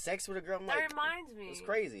ever had sex with a girl? I'm That like, reminds me. it's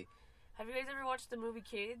crazy. Have you guys ever watched the movie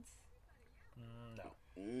Kids? No.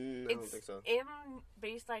 I don't think so. It's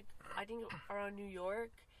based like I think around New York,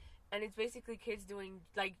 and it's basically kids doing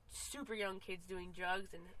like super young kids doing drugs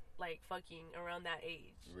and like fucking around that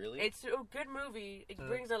age. Really? It's a good movie. It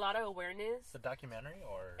brings a lot of awareness. The documentary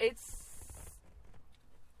or It's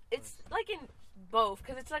like in both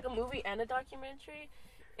because it's like a movie and a documentary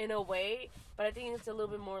in a way, but I think it's a little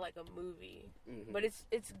bit more like a movie. Mm-hmm. But it's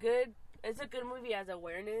good. It's a good movie as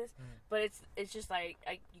awareness, but it's just like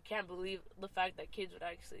you can't believe the fact that kids would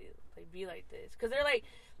actually like be like this because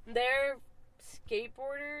they're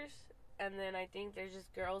skateboarders, and then I think there's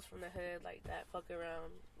just girls from the hood like that fuck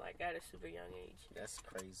around like at a super young age. That's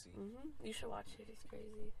crazy. You should watch it. It's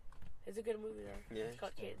crazy. It's a good movie though. Yeah. It's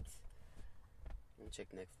called Kids. Let me check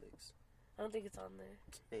Netflix. I don't think it's on there.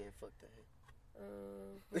 Man, fuck that.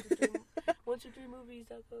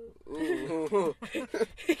 123movies.com. Ooh.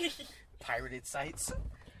 Pirated sites.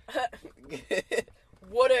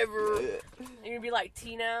 Whatever. You're gonna be like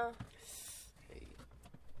T now. Hey.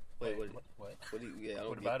 Wait, what? What? What do you? Yeah, I don't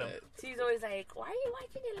What get about him? that. T's always like, why are you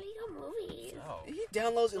watching illegal movies? Oh. He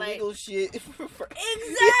downloads Like- illegal shit. For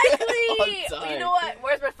Exactly. All the time. You know what?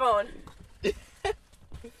 Where's my phone?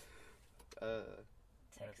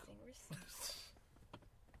 Texting receipts.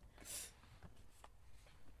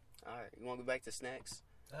 All right, you want to go back to snacks?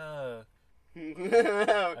 I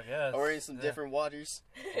I guess. Or in some Yeah. different waters.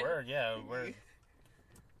 We're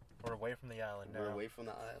away from the island now. We're away from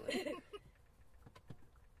the island.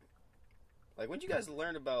 Like, when did you guys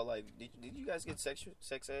learn about, like, did you guys get sex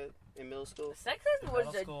ed in middle school? Sex ed was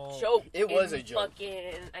Middle a school. joke. It was in a joke.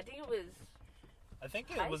 Fucking, I think it was I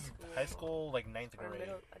think it High was school. high school, like 9th or grade.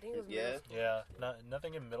 middle. I think it was Yeah? middle school. Yeah,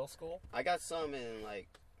 nothing in middle school. I got some in, like,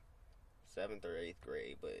 7th or 8th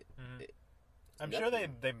grade, but, I'm sure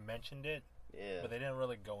nothing. they mentioned it, yeah. but they didn't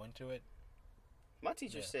really go into it. My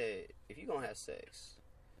teacher Yeah. said, if you're going to have sex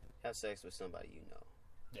with somebody you know.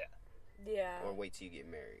 Yeah. Or wait till you get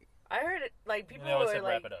married. I heard it, like, people They always were said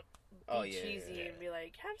like, wrap it up. be Oh, yeah, cheesy yeah. and be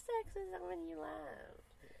like, have sex with someone you love.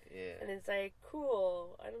 Yeah. And it's like,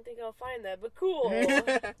 cool. I don't think I'll find that, but cool. I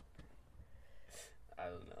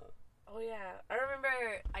don't know. Oh, yeah. I remember,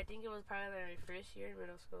 I think it was probably my first year in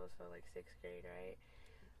middle school, so like 6th grade, right?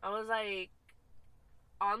 I was like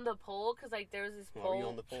on the pole, because like there was this Why pole. were you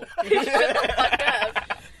on the pole? Shut the fuck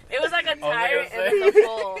up. It was like a I was tire gonna and then the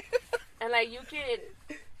pole. And like you could.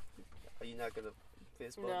 Are you not going to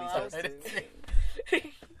fist bump No. these I guys didn't too?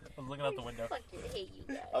 say- I was looking out the window. I fucking hate you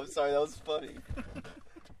guys. I'm sorry, that was funny.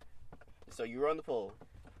 So you were on the pole.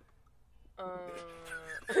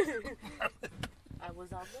 I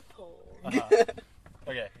was on the pole.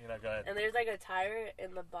 Okay, go ahead. And there's like a tire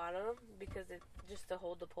in the bottom because it just to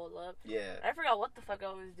hold the pole up. Yeah. I forgot what the fuck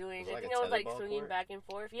I was doing. Was it I like think a I was like tetherball swinging court? back and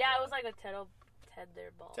forth. Yeah, it was like a tetherball.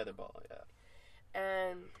 Tetherball, yeah.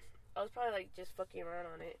 And I was probably like just fucking around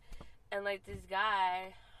on it. And like this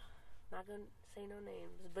guy, not gonna say no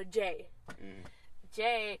names, but Jay.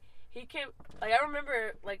 Jay, he kept like I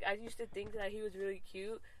remember like I used to think that he was really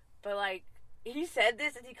cute, but like he said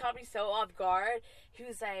this and he caught me so off guard. He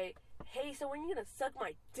was like, "Hey, so when you gonna suck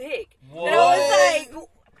my dick?" What? And I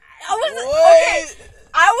was okay.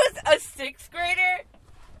 I was a 6th grader,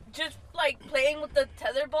 just like playing with the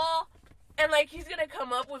tetherball, and like he's gonna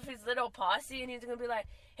come up with his little posse and he's gonna be like,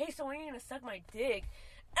 "Hey, so when are you gonna suck my dick?"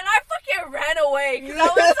 And I fucking ran away because I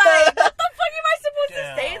was like, "What the fuck am I supposed to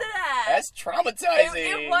say to that?" That's traumatizing.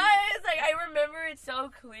 It was like I remember it so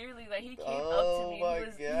clearly. Like he came up to me, my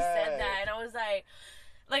he said God. that, and I was like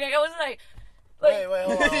I was like, Wait,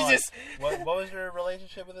 hold on. He just- What was your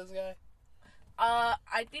relationship with this guy?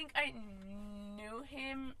 I think I knew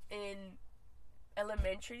him in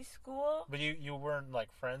elementary school. But you weren't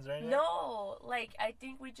like friends or anything? No, like I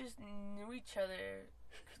think we just knew each other.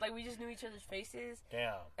 Like we just knew each other's faces,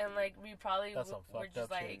 Damn. and like we probably That's some were fucked just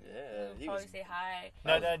up like shit. Yeah, we he would probably was- say hi.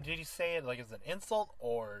 No, did you say it like as an insult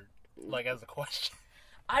or like as a question?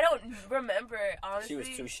 I don't remember, honestly. She was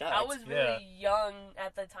too shocked. I was really Yeah. young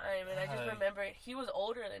at the time, and I just Hi. remember he was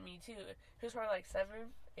older than me, too. He was probably like 7th,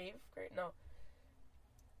 8th grade? No.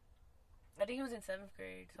 I think he was in 7th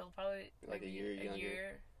grade, so probably Like a maybe year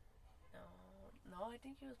younger? No, I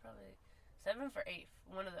think he was probably 7th or 8th,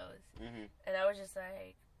 one of those. Mm-hmm. And I was just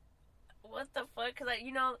like, what the fuck? Because, like,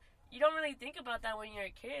 you know, you don't really think about that when you're a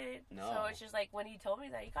kid. No. So it's just like when he told me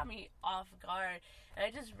that, he got me off guard. And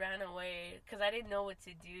I just ran away because I didn't know what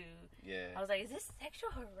to do. Yeah. I was like, is this sexual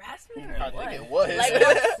harassment or I what? think it was. Like,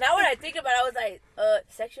 now when I think about it, I was like,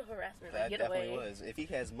 sexual harassment. Like, That get definitely away. was. If he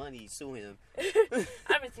has money, sue him. I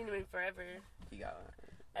haven't seen him in forever. He got.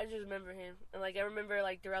 I just remember him. And, like, I remember,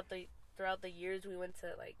 like, throughout the years we went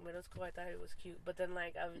to, like, middle school, I thought it was cute. But then,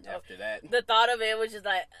 like, After that, the thought of it was just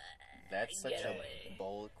like, that's such get a away.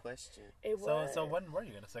 bold question. It was. So when were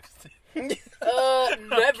you gonna sex tape?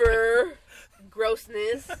 Never.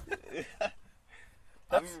 Grossness.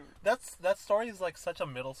 That story is like such a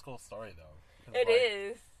middle school story though. It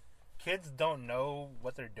is. Kids don't know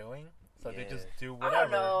what they're doing, so they just do I whatever.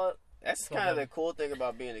 don't know. That's So kind of then- the cool thing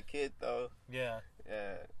about being a kid, though. Yeah.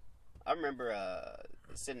 Yeah. I remember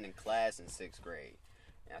sitting in class in 6th grade,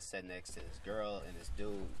 and I sat next to this girl, and this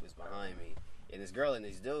dude was behind me. And this girl and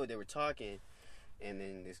this dude, they were talking, and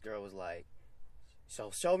then this girl was like, "So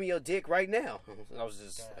show me your dick right now." I was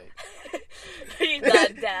just like, He's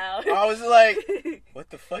not down. I was like, what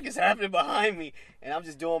the fuck is happening behind me? And I'm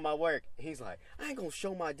just doing my work. And he's like, I ain't gonna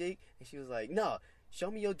show my dick. And she was like, no, show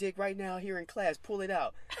me your dick right now here in class. Pull it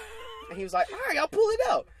out. And he was like, all right, I'll pull it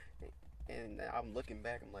out. And I'm looking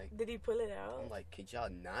back. I'm like, Did he pull it out? I'm like, could y'all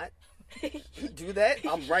not do that?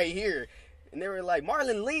 I'm right here. And they were like,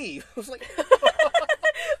 Marlon, leave. I was like,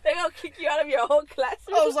 They gonna kick you out of your whole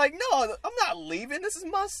classroom? I was like, no, I'm not leaving. This is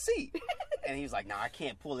my seat. And he was like, nah, I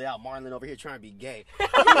can't pull it out. Marlon over here trying to be gay.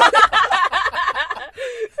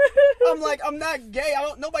 I'm like, I'm not gay.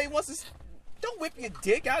 Nobody wants to. Don't whip your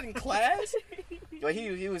dick out in class. But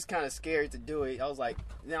he was kind of scared to do it. I was like,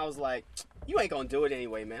 you ain't gonna do it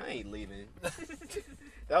anyway, man. I ain't leaving.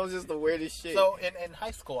 That was just the weirdest shit. So in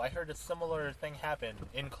high school, I heard a similar thing happen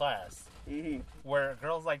in class, where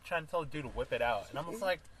girls like trying to tell a dude to whip it out, and I'm just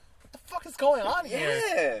like, what the fuck is going on here?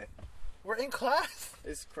 Yeah, We're in class.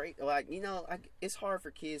 it's crazy. Like, you know, it's hard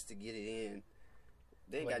for kids to get it in.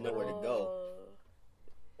 They ain't got nowhere to go,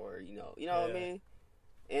 or you know what I mean.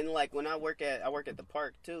 And like when I work at the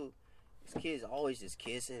park too. These kids always just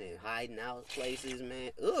kissing and hiding out places,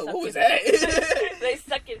 man. Ugh, what was that? They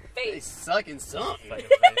sucking They face. sucking something.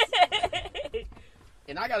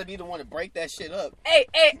 And I gotta be the one to break that shit up.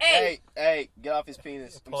 Hey. Get off his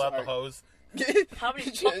penis. I'm Pull out the sorry. hose. How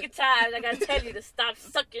many fucking times I gotta tell you to stop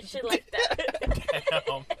sucking shit like that?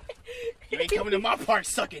 Damn. You ain't coming to my park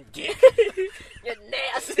sucking dick. You're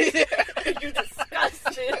nasty. You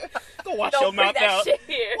disgusting. Go wash Don't your bring mouth that out. shit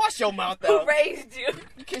here. Wash your mouth Who out. raised you?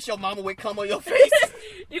 You kiss your mama with cum on your face.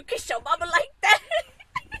 You kiss your mama like that?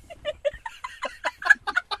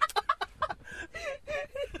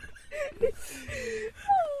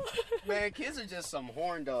 Man, kids are just some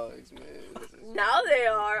horn dogs, man. Now they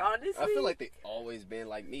are, honestly. I feel like they always been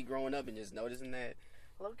like me growing up and just noticing that.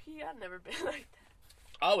 Low key, I've never been like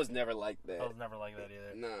that. I was never like that. I was never like that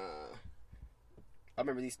either. Nah. I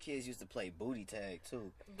remember these kids used to play booty tag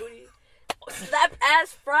too. Booty. Slap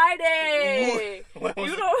Ass Friday! When was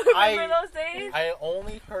You it? don't remember those days? I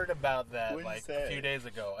only heard about that What is like that? a few days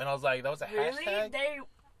ago, and I was like, that was a Really? hashtag.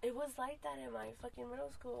 It was like that in my fucking middle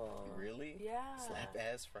school. Really? Yeah. Slap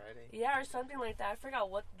Ass Friday? Yeah, or something like that. I forgot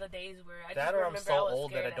what the days were. I That just or I'm remember so I was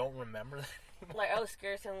old that I scared. don't remember that. Like, I was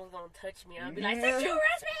scared someone was gonna touch me. I'd be like, Yeah. sexual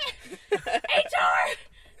harassment!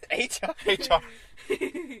 HR! HR.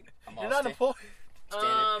 I'm You're all not employed.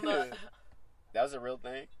 That was a real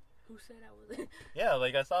thing? Who said I was? Yeah,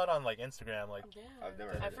 like I saw it on like Instagram. Like, Yeah. I've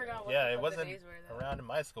never heard I of forgot what yeah, the it fuck wasn't the days were, though. around in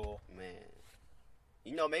my school. Man.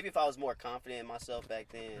 You know, maybe if I was more confident in myself back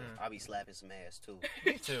then, I'd be slapping some ass too.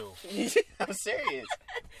 Me too. I'm serious.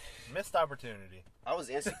 Missed opportunity. I was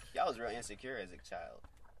real insecure as a child.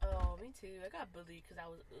 Oh, me too. I got bullied because I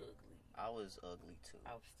was ugly. I was ugly too.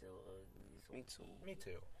 I was still ugly. So Me too. Me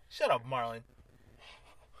too. Shut up, Marlon.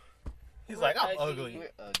 He's We're like, I'm ugly. ugly.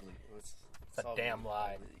 We're ugly. It's a all damn we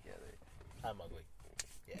lie. ugly together. I'm ugly.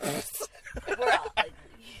 Yeah. We're all ugly.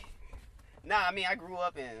 Nah, I mean, I grew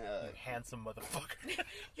up in. You handsome motherfucker.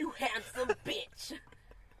 You handsome bitch.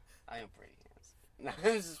 I am pretty handsome. Nah,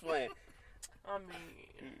 I'm just playing. I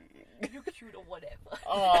mean, you cute or whatever.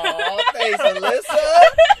 Oh, thanks, Alyssa.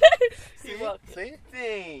 You're welcome. See?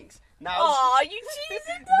 Thanks. Nah, Aw, you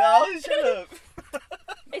cheesing? no, shut up.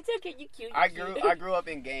 It's okay, you cute. I grew up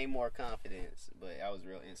and gained more confidence, but I was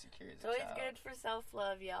real insecure as a So it's child. good for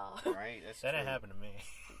self-love, y'all. Right? That's That true. didn't happen to me.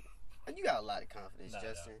 You got a lot of confidence, No, I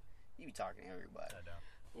Justin. You be talking to everybody. I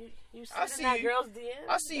don't. You I sit see in that you. girl's DM?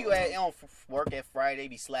 I see you on work at Friday,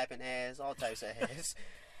 be slapping ass, all types of ass.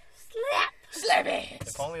 Slap! Slap ass.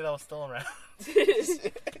 If only that was still around.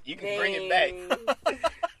 You can bring it back.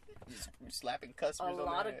 slapping customers. A on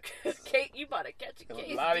lot their of ass. case. You about to catch a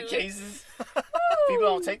case. A lot of dude. cases. People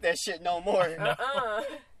don't take that shit no more.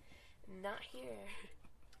 Not here.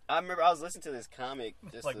 I remember I was listening to this comic.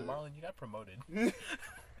 Just Like, Marlon, you got promoted.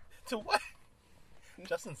 To what?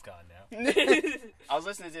 Justin's gone now. I was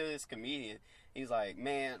listening to this comedian. He's like,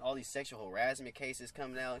 man, all these sexual harassment cases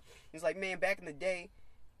coming out. He's like, man, back in the day,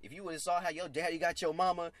 if you would have saw how your daddy got your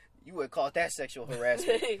mama, you would have called that sexual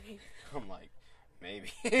harassment. I'm like,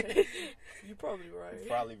 maybe. You're probably right.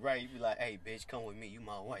 Probably right. You'd be like, hey, bitch, come with me. You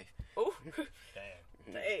my wife. Oh.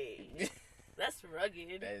 Damn. Dang. That's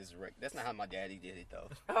rugged. That's not how my daddy did it, though.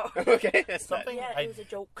 Oh. Okay? That's Something Yeah, it was a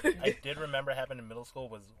joke. I did remember happened in middle school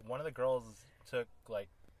was one of the girls took, like,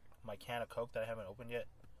 my can of Coke that I haven't opened yet,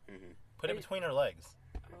 put it between her legs.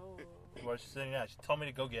 Oh. Where she's sitting down. She told me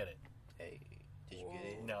to go get it. Hey, did you get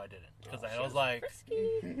it? No, I didn't. Because Oh, I was like,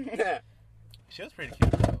 Frisky. she was pretty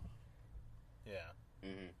cute, though. Yeah.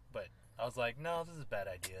 But I was like, no, this is a bad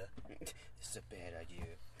idea. This is a bad idea.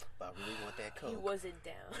 But I really want that Coke. He wasn't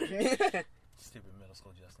down. Stupid middle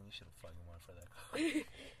school Justin. You should have fucking went for that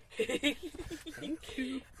Coke. Thank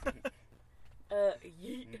you.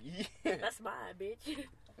 Yeet. Yeah. That's mine, bitch.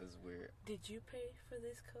 That's weird. Did you pay for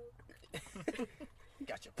this Coke?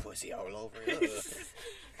 Got your pussy all over it.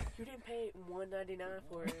 You didn't pay $1.99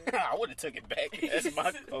 for it. I would have took it back. That's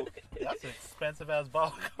my Coke. That's an expensive ass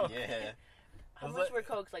bottle of Coke. Yeah. How Was much it- were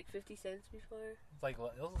Cokes? Like 50 cents before? It's like, it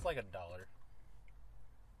was like $1.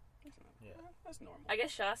 Yeah. That's normal. I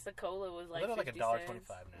guess Shasta Cola was like Literally 50 like $1.25 cents.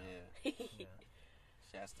 now. Yeah. Yeah.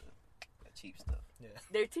 That's the cheap stuff. Yeah.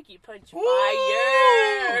 Their Tiki Punch. Woo!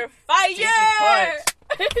 Fire! Fire!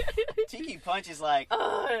 Tiki Punch is like,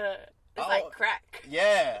 It's like crack.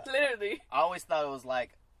 yeah. Literally. I always thought it was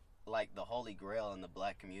like the holy grail in the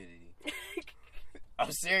black community.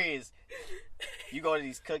 I'm serious. You go to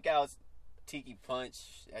these cookouts, Tiki Punch,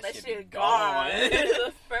 that shit be gone.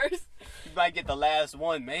 The first. You might get the last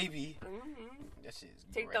one, maybe. Mm-hmm. That shit is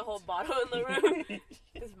Take great. the whole bottle in the room.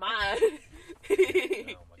 It's mine.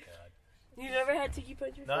 Oh my god. You never had Tiki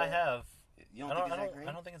Punch before? No, I have. You don't think it's that great?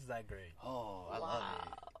 I don't think it's that great. Oh, I love it.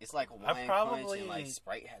 Wow. It's like I wine probably- punch and like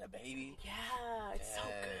Sprite had a baby. Yeah, it's so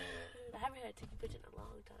Yeah. good. I haven't had Tiki Punch in a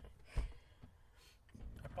long time.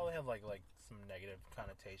 I probably have like some negative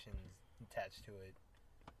connotations attached to it.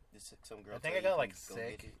 Some girl I think tell I got you like to go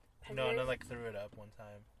sick. get it. Have No, you and then ever- like threw it up one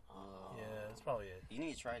time. Oh. Yeah, that's probably it. You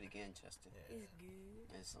need to try it again, Justin. Yeah. It's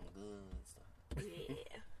good. There's some good stuff.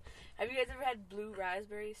 Yeah. Have you guys ever had blue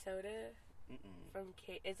raspberry soda from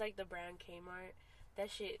It's like the brand Kmart. That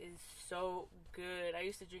shit is so good. I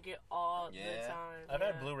used to drink it all the Yeah. time. I've yeah.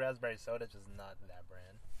 had blue raspberry soda, just not that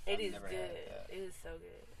brand. It I've is never had good. that. It is so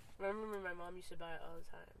good. I remember my mom used to buy it all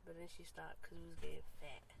the time, but then she stopped because it was getting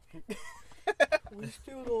fat. We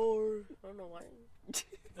still are. I don't know why.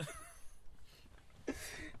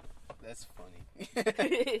 That's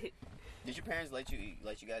funny. Did your parents let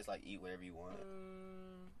you guys like eat whatever you want?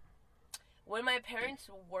 When my parents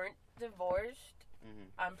weren't divorced,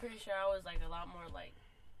 I'm pretty sure I was like a lot more like,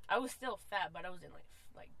 I was still fat, but I wasn't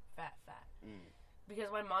like fat. Because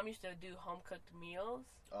my mom used to do home cooked meals.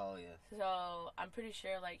 Oh yeah. So I'm pretty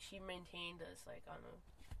sure like she maintained us like on a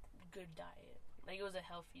good diet. Like it was a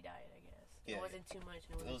healthy diet, I guess. Yeah, it wasn't too much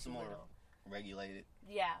and it It wasn't was too more little. regulated.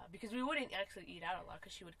 Yeah, because we wouldn't actually eat out a lot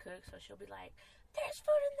because she would cook, so she'll be like, "There's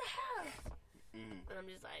food in the house," and I'm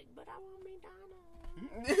just like, "But I want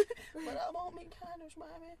McDonald's." But I want McDonald's,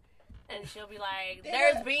 mommy. And she'll be like,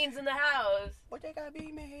 "There's beans in the house." But they gotta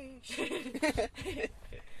be made.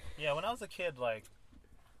 Yeah, when I was a kid, like,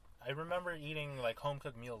 I remember eating like home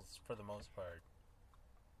cooked meals for the most part,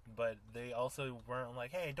 but they also weren't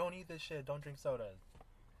like, "Hey, don't eat this shit. Don't drink soda."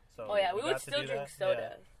 So Oh yeah, we would got to still do drink that.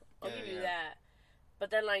 soda. I'll Yeah, give you yeah. that.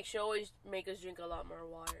 But then like she always make us drink a lot more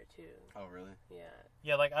water too. Oh really? Yeah.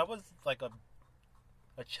 Yeah, like I was like a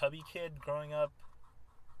chubby kid growing up.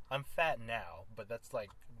 I'm fat now, but that's like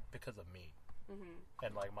because of me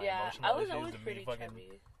and like my Yeah, emotional I was issues always and me pretty fucking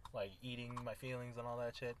chubby. like eating my feelings and all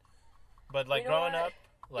that shit. But like You know growing what? up,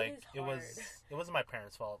 like is it hard. wasn't my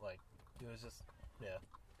parents' fault. Like it was just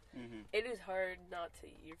It is hard not to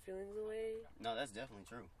eat your feelings away. No, that's definitely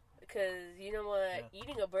true. Because, you know what? Yeah.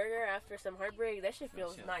 Eating a burger after some heartbreak, that shit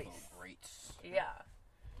feels That shit nice. feels great. Yeah.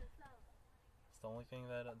 it's the only thing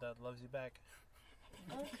that loves you back.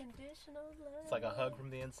 Unconditional love. It's like a hug from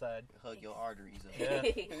the inside. Hug your arteries up.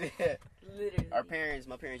 Yeah. Literally.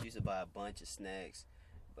 My parents used to buy a bunch of snacks,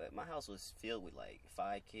 but my house was filled with like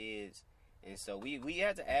 5 kids, and so we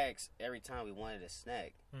had to ask every time we wanted a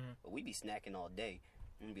snack. But we'd be snacking all day.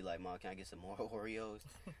 We'd be like, "Mom, can I get some more Oreos?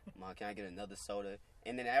 Mom, can I get another soda?"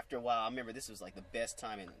 And then after a while, I remember this was like the best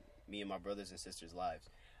time in me and my brothers and sisters' lives.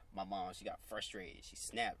 my mom, she got frustrated. She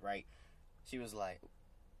snapped, right? She was like,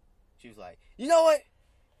 you know what?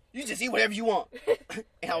 You just eat whatever you want.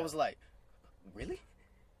 And I was like, really?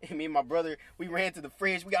 And me and my brother, we ran to the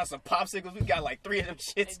fridge. We got some popsicles. We got like 3 of them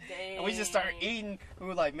shits. Dang. And we just started eating. We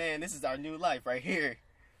were like, man, this is our new life right here.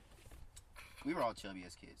 We were all chubby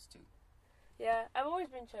as kids, too. Yeah, I've always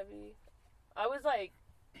been chubby. I was like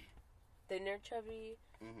thinner chubby.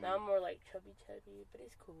 Mm-hmm. Now I'm more like chubby, but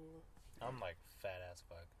it's cool. I'm like fat as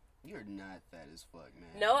fuck. You're not fat as fuck,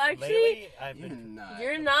 man. No, actually, Lately, I've You're been. not.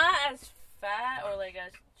 you're not as fat or like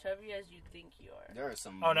as chubby as you think you are. There are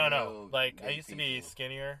some Oh no. real Like I big used to be people.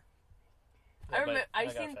 skinnier. I remember but I've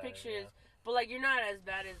got seen fatter, pictures, yeah. but like you're not as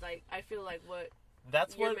bad as like I feel like what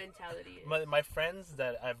That's your what mentality is. my friends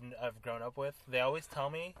that I've grown up with. They always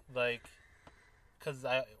tell me like, cause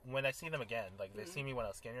when I see them again, like they see me when I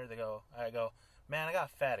was skinnier. I go, man, I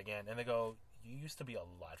got fat again, and they go, you used to be a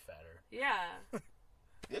lot fatter. Yeah.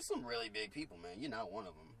 There's some really big people, man. You're not one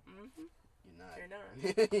of them. Mm-hmm. You're not.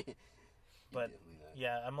 You're not. But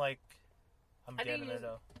yeah, I'm I getting think there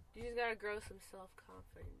though. You just gotta grow some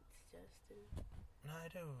self-confidence, Justin. No, I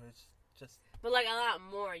do. It's just But like a lot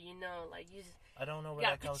more, like you just I don't know where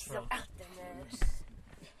gotta that comes put yourself from. out there, man.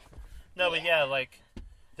 No, but yeah, like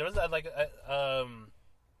there was I've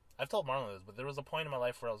told Marlon this, but there was a point in my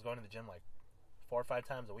life where I was going to the gym like 4 or 5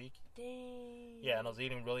 times a week. Dang. Yeah, and I was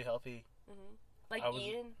eating really healthy. Mm-hmm. Like I was-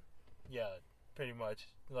 Ian. Yeah, pretty much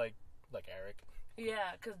like Eric.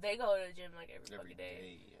 Yeah, cause they go to the gym like every Every fucking day.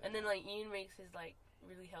 day. Yeah. And then like Ian makes his like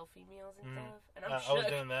really healthy meals and Mhm. stuff, and I'm I was shook.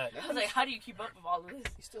 doing that, I was like, how do you keep up with all of this?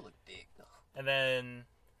 You still look thick, though. and then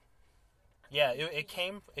yeah, it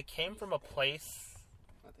came from a place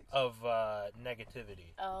I think so. of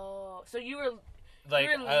negativity. Oh, so you were Like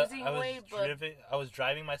were losing I was weight, but- I was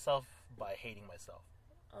driving myself by hating myself,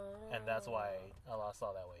 oh. and that's why I lost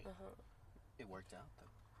all that weight. Uh-huh. It worked out, though.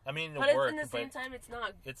 I mean, But it worked, in the same but time, it's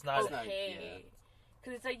not it's not. not- okay. yeah.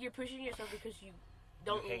 Because it's like you're pushing yourself because you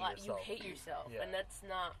don't hate like you yourself. hate yourself, Yeah. and that's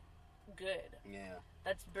not good. Yeah.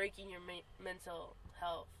 That's breaking your mental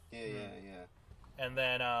health. Yeah, Mm. yeah. And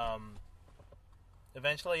then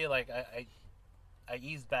eventually, like I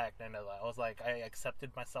eased back, and I was like, I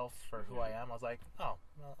accepted myself for who I am. I was like, oh,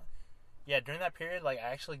 well, yeah. During that period, like I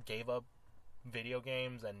actually gave up video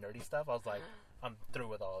games and nerdy stuff. I was like, I'm through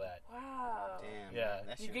with all that. Wow. Damn. Yeah. Man,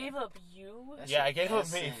 that's You gave up you? that's Yeah, your I gave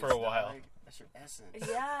up me essence, for a while. dog. That's your essence.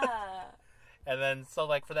 Yeah. And then so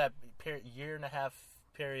like for that year and a half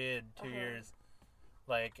period, 2 Uh-huh. years,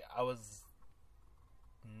 like I was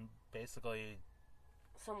basically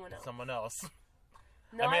Someone else. someone else.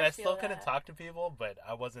 No, I mean, I feel still couldn't that. talk to people, but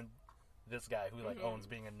I wasn't this guy who like Mhm. owns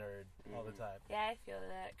being a nerd all the time. Yeah, I feel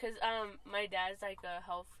that. Because my dad's like a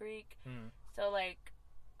health freak. Mm. So, like,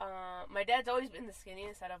 my dad's always been the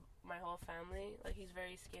skinniest out of my whole family. Like, he's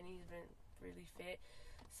very skinny. He's been really fit.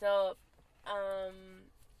 So,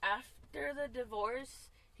 after the divorce,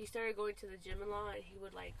 he started going to the gym a lot. And he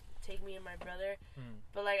would, like, take me and my brother. Mm.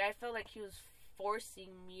 But, like, I felt like he was forcing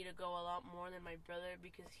me to go a lot more than my brother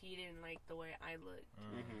because he didn't like the way I looked.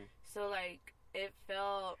 Mm-hmm. So, like, it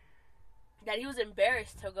felt that he was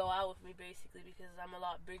embarrassed to go out with me, basically, because I'm a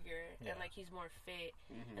lot bigger Yeah. and, like, he's more fit.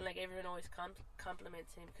 Mm-hmm. And, like, everyone always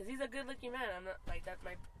compliments him because he's a good-looking man. I'm not, like, that.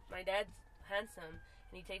 My dad's handsome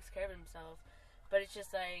and he takes care of himself. But it's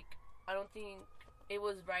just, like, I don't think it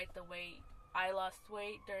was right the way I lost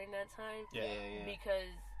weight during that time Yeah. because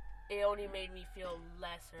it only made me feel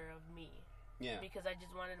lesser of me. Yeah. Because I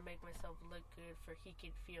just wanted to make myself look good for he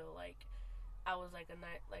could feel like I was like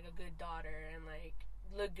a good daughter and like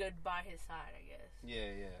look good by his side, I guess.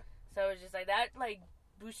 Yeah. So it was just like that like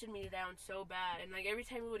boosted me down so bad, and like every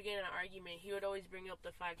time we would get in an argument, he would always bring up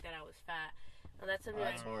the fact that I was fat, and that's something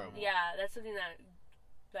That's that horrible. yeah, that's something that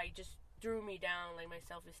like just threw me down, like my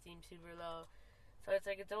self-esteem super low. So it's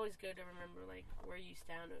like it's always good to remember like where you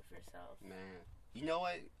stand with yourself. Man, you know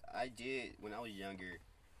what I did when I was younger?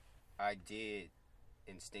 I did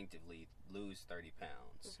instinctively lose 30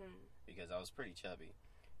 pounds because I was pretty chubby,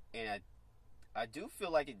 and I do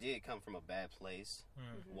feel like it did come from a bad place.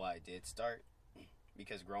 Mm. Why I did start,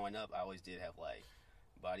 because growing up I always did have like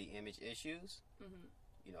body image issues.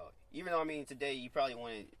 You know, even though I mean today you probably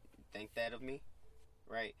wouldn't think that of me,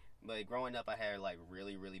 right? But growing up I had like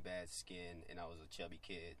really really bad skin and I was a chubby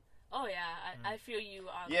kid. Oh yeah, I feel you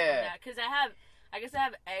on Yeah. that because I guess I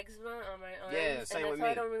have eczema on my arms. Yeah, same and with that's why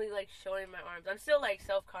me. I don't really like showing my arms. I'm still like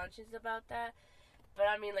self-conscious about that, but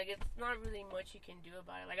I mean like it's not really much you can do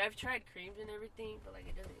about it. Like I've tried creams and everything, but like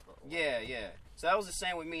it doesn't go away. Yeah. So that was the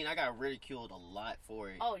same with me, and I got ridiculed a lot for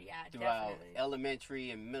it. Oh yeah, Throughout definitely. elementary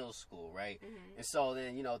and middle school, right? Mhm. And so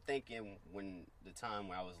then, you know, thinking when the time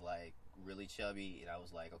when I was like really chubby, and I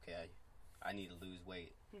was like, okay, I need to lose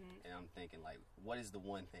weight. And I'm thinking, like, what is the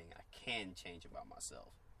one thing I can change about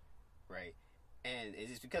myself, right? And it's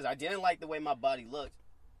just because I didn't like the way my body looked.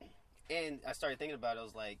 And I started thinking about it. I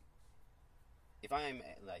was like, if I am,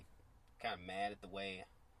 like, kind of mad at the way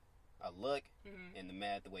I look and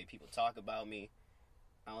mad at the way people talk about me,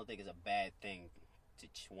 I don't think it's a bad thing to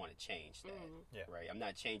want to change that, right? I'm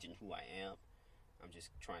not changing who I am. I'm just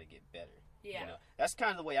trying to get better. Yeah. You know? That's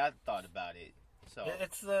kind of the way I thought about it. So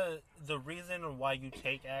it's the reason why you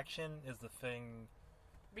take action is the thing.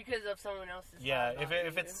 Because of someone else's. Yeah,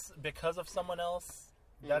 if it's because of someone else,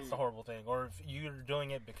 that's the horrible thing. Or if you're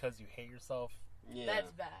doing it because you hate yourself,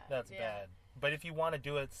 that's bad. That's bad. But if you want to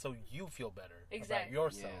do it so you feel better about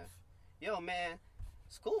yourself. Yeah. Yo, man,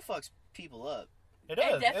 school fucks people up. It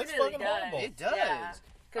does. It's fucking does. horrible. It does. Yeah.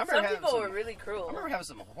 Because some people were really cruel. I remember having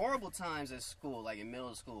some horrible times at school, like in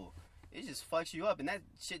middle school. It just fucks you up, and that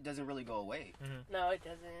shit doesn't really go away. No, it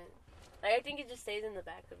doesn't. Like, I think it just stays in the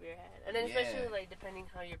back of your head, and then especially like depending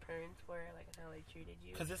how your parents were, like and how they treated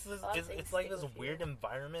you. Because it's like this weird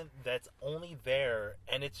environment that's only there,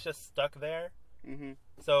 and it's just stuck there.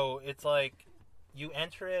 So it's like you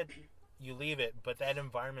enter it, you leave it, but that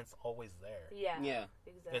environment's always there. Yeah.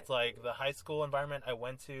 Exactly. It's like the high school environment I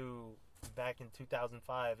went to back in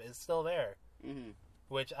 2005 is still there.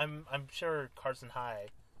 Which I'm sure Carson High,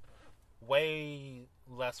 way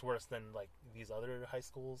less worse than like these other high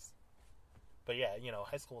schools. But yeah, you know,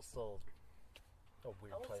 high school is still a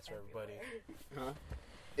weird place for everybody.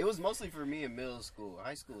 It was mostly for me in middle school.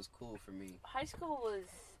 High school was cool for me. High school was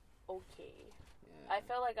okay. Yeah. I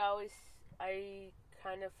felt like I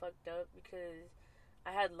kind of fucked up because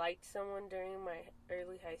I had liked someone during my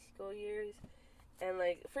early high school years. And,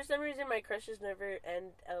 like, for some reason, my crushes never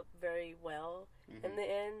end up very well in the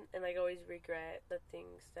end. And, like, I always regret the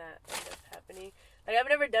things that end up happening. Like, I've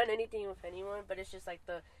never done anything with anyone, but it's just, like,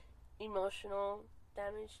 the emotional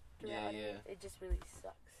damage throughout it. It just really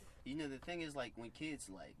sucks. You know, the thing is, like, when kids,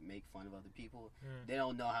 like, make fun of other people, they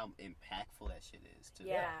don't know how impactful that shit is to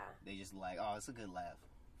them. They just like, oh, it's a good laugh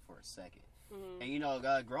for a second. And, you know,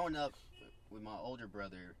 growing up with my older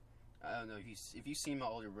brother, I don't know if you see my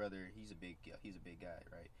older brother. He's a big guy,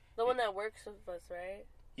 right? The one that works with us, right?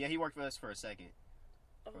 Yeah, he worked with us for a second,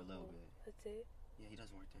 for a little bit. That's it. Yeah, he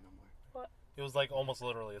doesn't work there no more. What? It was like almost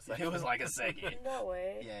literally a second. It was like a second. No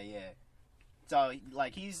way. Yeah. So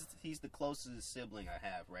like he's the closest sibling I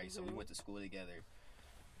have, right? So we went to school together,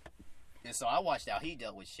 and so I watched how he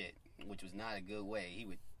dealt with shit, which was not a good way. He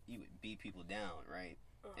would beat people down, right?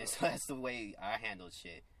 And so that's the way I handled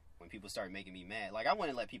shit. When people started making me mad, like I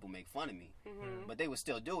wouldn't let people make fun of me, but they would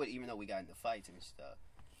still do it even though we got into fights and stuff.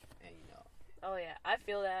 And you know. Oh yeah, I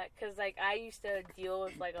feel that because like I used to deal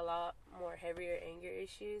with like a lot more heavier anger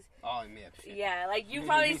issues. Oh man. Yeah, like you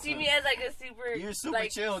probably see me as like a super. You're super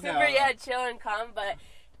like, chill super, now. Yeah, chill and calm. But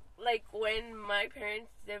like when my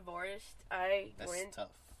parents divorced, That's tough.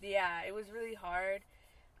 Yeah, it was really hard.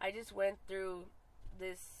 I just went through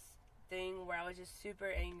this thing where I was just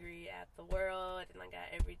super angry at the world and like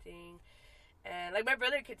at everything, and like my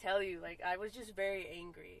brother could tell you, like I was just very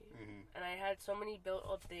angry, and I had so many built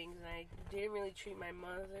up things, and I didn't really treat my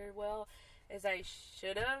mother well as I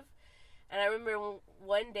should have. And I remember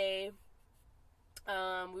one day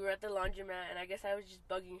we were at the laundromat, and I guess I was just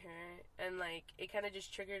bugging her, and like it kind of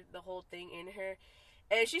just triggered the whole thing in her,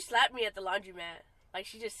 and she slapped me at the laundromat. Like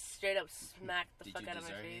she just straight up smacked the fuck out of my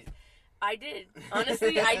face. I did.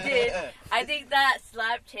 Honestly, I did. I think that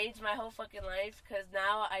slap changed my whole fucking life because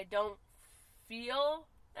now I don't feel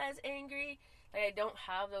as angry. Like, I don't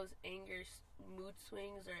have those mood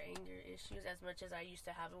swings or anger issues as much as I used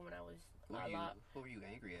to have it when I was a lot. Who were you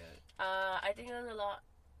angry at? I think I was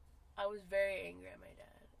I was very angry at my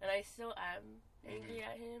dad. And I still am angry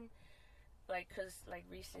at him. Like, because, like,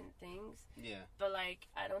 recent things. Yeah. But, like,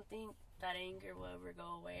 I don't think that anger will ever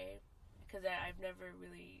go away. Because I've never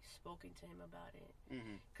really spoken to him about it.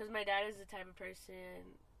 Because my dad is the type of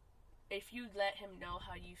person, if you let him know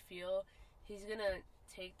how you feel, he's going to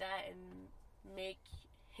take that and make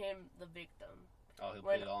him the victim. Oh, he'll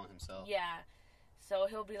put it all on himself? Yeah. So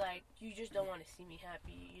he'll be like, you just don't want to see me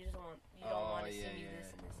happy. You don't want to see me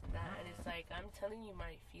this and this and that. And it's like, I'm telling you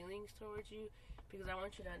my feelings towards you because I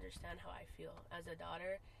want you to understand how I feel as a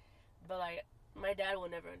daughter. But, like, my dad will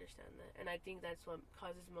never understand that, and I think that's what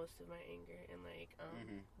causes most of my anger and like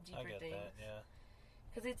deeper I get things. That, yeah.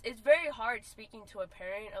 Because it's very hard speaking to a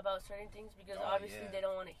parent about certain things because obviously they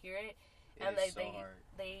don't want to hear it, and like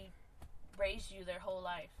they raised you their whole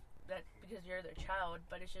life because you're their child,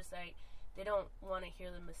 but it's just like they don't want to hear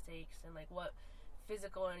the mistakes and like what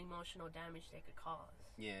physical and emotional damage they could cause.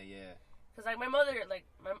 Yeah. Cause like my mother, like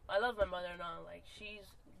I love my mother and all. Like she's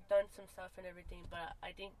done some stuff and everything, but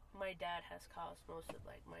I think my dad has caused most of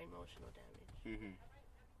like my emotional damage. Mm-hmm.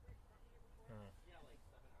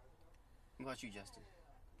 What about you, Justin?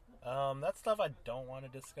 That stuff I don't want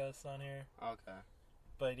to discuss on here. Okay.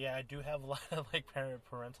 But yeah, I do have a lot of like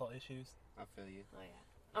parental issues. I feel you.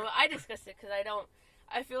 Oh yeah. I discussed it because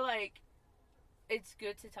I feel like it's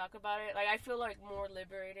good to talk about it. Like I feel like more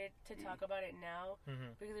liberated to talk about it now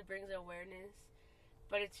because it brings awareness.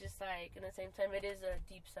 But it's just like, in the same time, it is a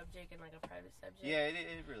deep subject and like a private subject. Yeah,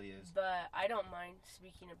 it really is. But I don't mind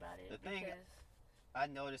speaking about it. The thing I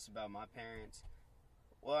noticed about my parents,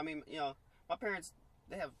 well, I mean, you know, my parents,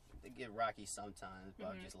 they get rocky sometimes, but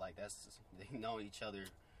I'm just like, they've known each other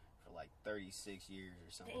for like 36 years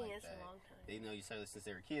or something like that's that. a long time. They know each other since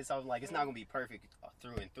they were kids, so I'm like, it's not going to be perfect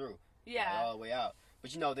through and through. Yeah. Like, all the way out.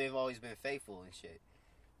 But, you know, they've always been faithful and shit.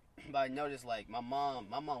 But I noticed, like, my mom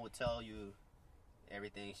would tell you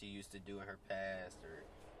everything she used to do in her past, or,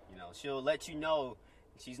 you know, she'll let you know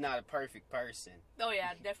she's not a perfect person. Oh,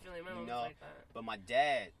 yeah, definitely. My mom's like that. But my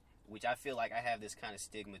dad, which I feel like I have this kind of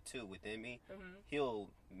stigma too within me, he'll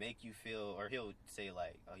make you feel, or he'll say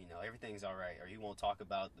like, oh, you know, everything's all right, or he won't talk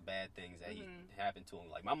about the bad things that happened to him.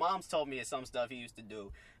 Like my mom's told me some stuff he used to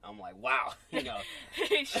do. I'm like, wow, you know.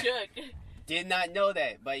 He shook. Did not know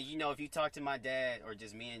that. But, you know, if you talk to my dad or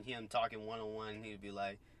just me and him talking one-on-one, he would be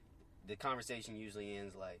like, the conversation usually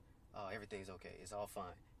ends like, oh, everything's okay. It's all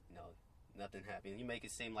fine. You know, nothing happened. You make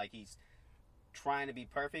it seem like he's trying to be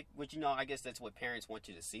perfect, which, you know, I guess that's what parents want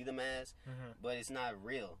you to see them as, but it's not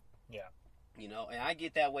real. Yeah. You know, and I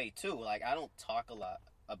get that way too. Like, I don't talk a lot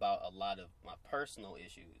about a lot of my personal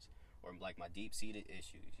issues or like my deep-seated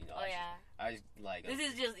issues, you know. Oh, yeah. I like... This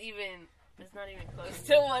is just even... It's not even close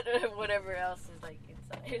to whatever else is like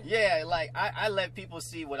inside. Yeah, like I let people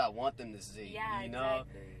see what I want them to see. Yeah, you know?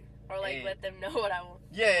 exactly. Or like let them know what I want.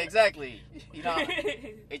 Yeah, exactly. You know,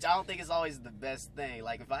 I don't think it's always the best thing.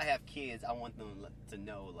 Like if I have kids, I want them to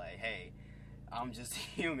know, like, hey, I'm just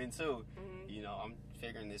human too. You know, I'm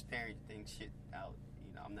figuring this parenting shit out.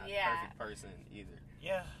 You know, I'm not a perfect person either.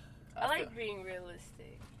 Yeah, I like being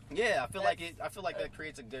realistic. Yeah, I feel like that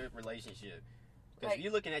creates a good relationship. Because if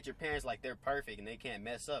you're looking at your parents like they're perfect and they can't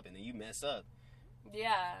mess up, and then you mess up.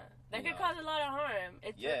 Yeah, that could cause a lot of harm.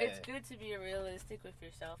 It's good to be realistic with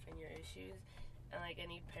yourself and your issues, and like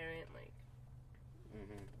any parent, like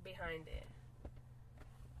behind it.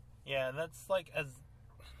 Yeah, that's like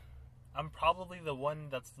I'm probably the one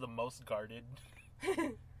that's the most guarded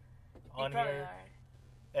on here,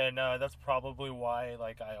 and that's probably why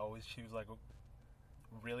like I always choose like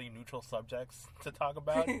really neutral subjects to talk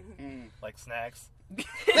about, like snacks.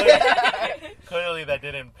 Clearly that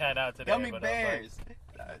didn't pan out today. Gummy bears.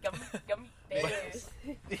 Gummy bears.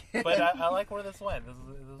 But I like where this went.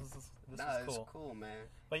 This is cool. It's cool, man.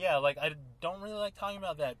 But yeah, like I don't really like talking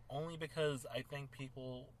about that only because I think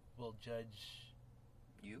people will judge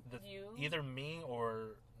you, either me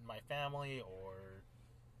or my family or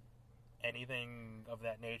anything of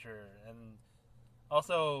that nature, and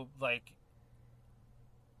also like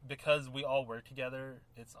because we all work together,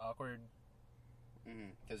 it's awkward.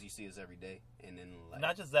 Because you see us every day, and then like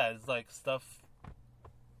not just that, it's like stuff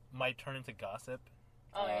might turn into gossip.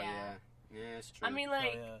 Oh yeah. Yeah, it's true. I mean,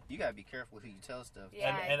 like you gotta be careful who you tell stuff.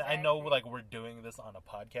 Yeah, and exactly. I know like we're doing this on a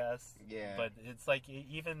podcast. Yeah. But it's like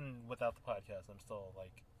even without the podcast, I'm still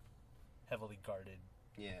like heavily guarded.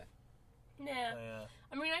 Yeah. Yeah.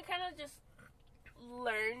 I mean, I kind of just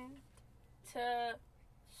learned to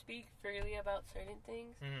speak freely about certain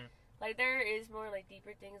things. Like, there is more, like, deeper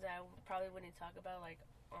things that I probably wouldn't talk about, like,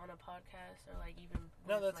 on a podcast or, like, even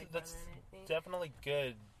with, that's definitely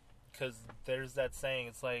good, because there's that saying,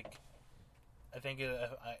 it's like, I think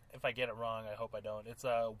if I get it wrong, I hope I don't, it's,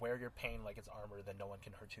 wear your pain like it's armor, then no one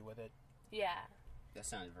can hurt you with it. Yeah. That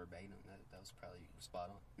sounded verbatim. That was probably spot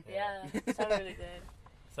on. Yeah, it sounded really good.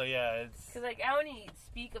 So, yeah, it's... Because, like, I only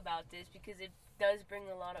speak about this because it does bring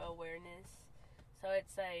a lot of awareness. So,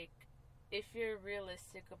 it's like, if you're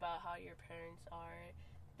realistic about how your parents are,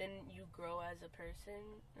 then you grow as a person,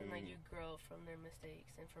 and like you grow from their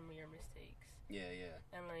mistakes and from your mistakes. Yeah.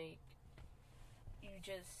 And like you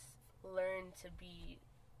just learn to be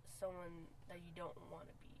someone that you don't want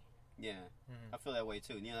to be. Yeah, I feel that way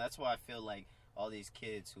too. You know, that's why I feel like all these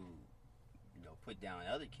kids who, you know, put down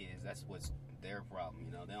other kids, that's what's their problem.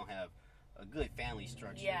 You know, they don't have a good family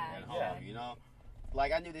structure at home. You know,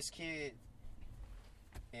 like I knew this kid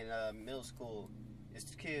in middle school. This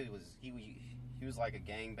kid was he was like a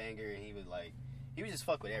gangbanger, and he would just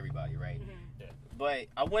fuck with everybody, right? Yeah. But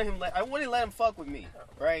I wouldn't let him fuck with me,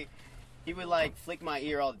 right? He would like flick my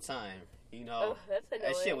ear all the time, You know, that's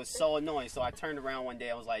annoying. that shit was so annoying. So I turned around one day.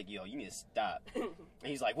 I was like, "Yo, you need to stop." And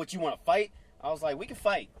he's like, "What? You want to fight?" I was like, "We can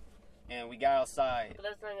fight." And we got outside. But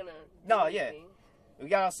that's not gonna. No, yeah. We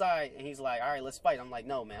got outside, and he's like, "All right, let's fight." I'm like,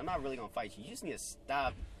 "No, man, I'm not really gonna fight you. You just need to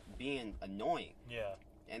stop being annoying." Yeah.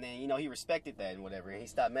 And then, you know, he respected that and whatever, and he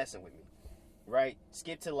stopped messing with me. Right?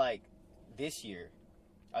 Skip to, like, this year.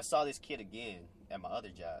 I saw this kid again at my other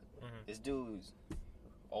job. Mm-hmm. This dude's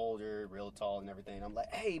older, real tall and everything. I'm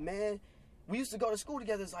like, "Hey, man, we used to go to school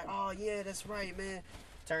together." It's like, "Oh, yeah, that's right, man."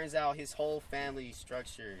 Turns out his whole family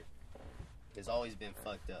structure has always been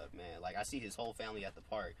fucked up, man. Like, I see his whole family at the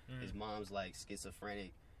park. Mm-hmm. His mom's, like,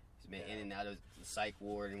 schizophrenic. He's been in and out of the psych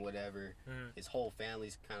ward and whatever. Mm-hmm. His whole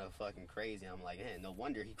family's kind of fucking crazy. I'm like, man, no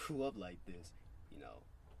wonder he grew up like this, you know.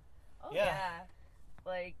 Oh Yeah. yeah.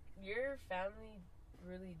 Like your family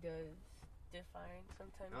really does define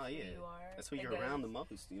sometimes Oh, yeah. who you are. That's who It you're does. around the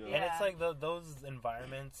most, you know. Yeah. And it's like those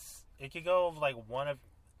environments, it could go like one of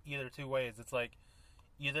either two ways. It's like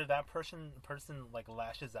either that person like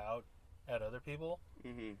lashes out at other people,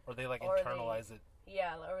 Mm-hmm. or they like Or internalize it.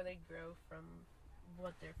 Yeah, or they grow from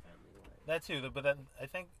what their family was. That too, but then I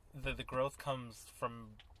think the growth comes from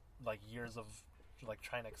like years of like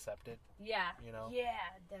trying to accept it. Yeah. You know? Yeah,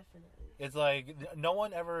 definitely. It's like no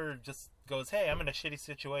one ever just goes, "Hey, I'm in a shitty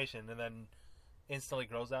situation," and then instantly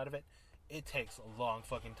grows out of it. It takes a long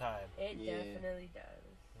fucking time. It Yeah. definitely does.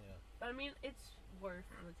 Yeah. But I mean, it's worth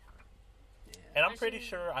the time. Yeah. And I'm pretty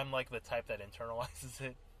Especially- sure I'm like the type that internalizes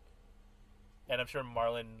it. And I'm sure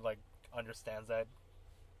Marlon like understands that.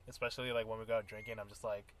 Especially like when we go out drinking, I'm just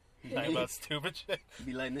like talking about stupid shit.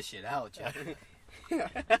 Be letting this shit out, yeah.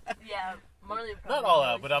 Yeah, Marley probably Not all knows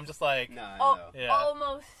out, but I'm just like, Nah, I Oh, know. yeah.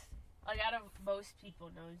 almost. Like out of most people,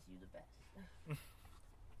 knows you the best.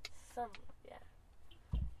 Some,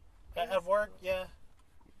 yeah. at work, yeah,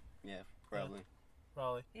 Yeah, probably.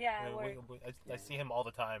 probably. Yeah, I, at mean, work. I see him all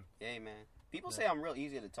the time. Hey, man. People Yeah. say I'm real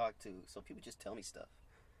easy to talk to, so people just tell me stuff.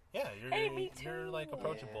 Yeah, you're Hey, me you're too. like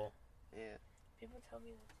approachable. Yeah. People tell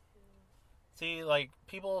me that too. See, like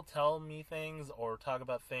people tell me things or talk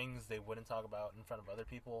about things they wouldn't talk about in front of other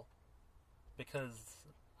people because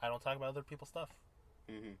I don't talk about other people's stuff,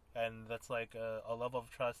 Mm-hmm. and that's like a level of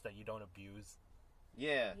trust that you don't abuse.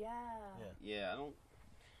 Yeah. Yeah. Yeah, I don't.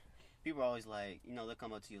 People are always like, you know, they'll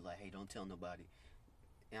come up to you like, "Hey, don't tell nobody."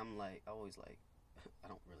 And I'm like, always like, I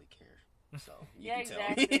don't really care. So you Yeah, can tell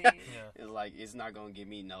exactly. me. Yeah. It's like it's not gonna give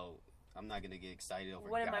me no. I'm not gonna get excited over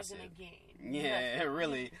What am I gossip. gonna gain? Yeah, Nothing.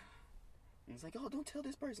 really. And it's like, "Oh, don't tell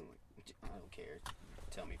this person." Like, I don't care.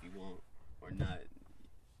 Tell me if you want or not.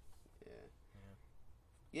 Yeah.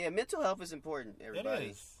 Yeah, mental health is important. Everybody.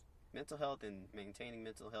 It is. Mental health and maintaining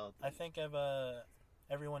mental health. I think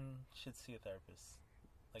everyone should see a therapist.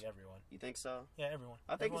 Like everyone. You think so? Yeah, everyone.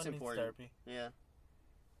 I think it's Everyone needs important. therapy. Yeah.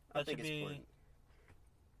 I That think should it's be important.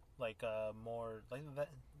 like more like that.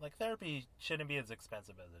 Like therapy shouldn't be as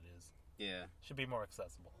expensive as it is. Yeah. Should be more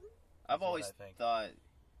accessible. I've what always I think. thought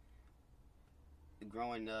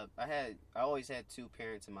growing up, I always had two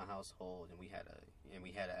parents in my household, and we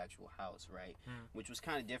had an actual house, right? Mm. Which was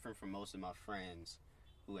kind of different from most of my friends,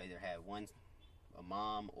 who either had a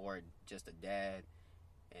mom or just a dad,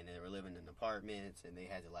 and they were living in apartments, and they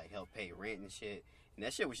had to like help pay rent and shit. And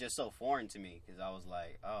that shit was just so foreign to me because I was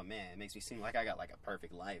like, oh man, it makes me seem like I got like a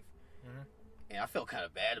perfect life, Mhm. and I felt kind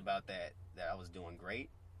of bad about that I was doing great.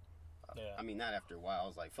 Yeah. I mean, not after a while. I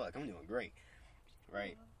was like, fuck, I'm doing great,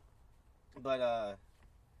 right? But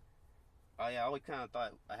I always kind of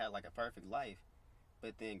thought I had like a perfect life.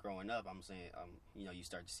 But then growing up, I'm saying, you know, you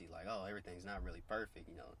start to see like, oh, everything's not really perfect.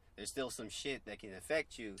 You know, there's still some shit that can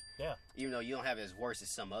affect you. Yeah. Even though you don't have it as worse as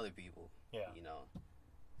some other people. Yeah. You know.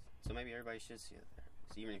 So maybe everybody should see a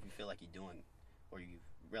therapist. Even if you feel like you're doing, or you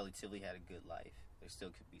relatively had a good life, there still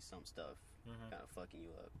could be some stuff Mhm. kind of fucking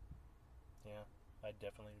you up. Yeah. I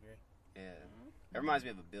definitely agree. Yeah. That reminds me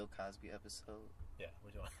of a Bill Cosby episode Yeah.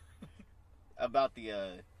 We're doing. about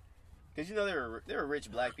the, because you know they were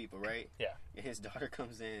rich black people, right? Yeah. And his daughter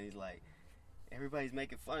comes in and he's like, everybody's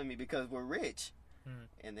making fun of me because we're rich. Mhm.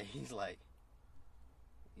 And then he's like,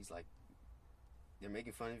 they're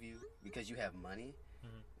making fun of you because you have money?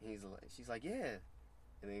 Mhm. And she's like, yeah.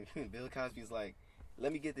 And then Bill Cosby's like,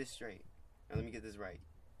 let me get this straight. Now let me get this right.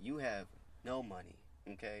 You have no money,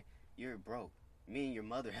 okay? You're broke. Me and your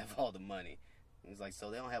mother have all the money. And he's like, so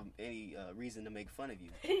they don't have any reason to make fun of you.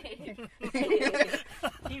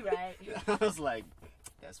 He right. I was like,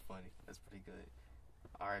 that's funny. That's pretty good.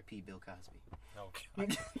 R.I.P. Bill Cosby. Oh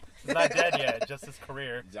God. He's not dead yet. Just his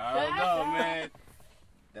career. I don't know, man.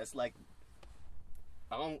 That's like,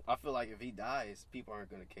 I feel like if he dies, people aren't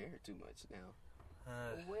gonna care too much now.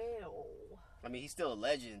 Well. I mean, he's still a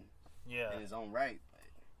legend, Yeah. in his own right.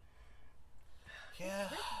 Yeah.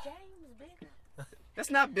 Rick James, baby. That's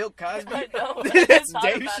not Bill Cosby. I know. That's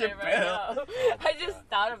I Dave just thought about it right Chappelle. now. I just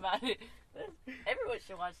thought about it. Everyone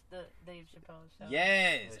should watch the Dave Chappelle show.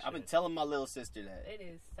 Yes, They I've been should. telling my little sister that. It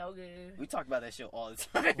is so good. We talk about that show all the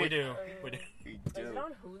time. We do. We do. We Is do. it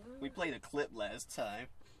on Hulu? We played a clip last time.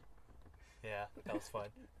 Yeah, that was fun.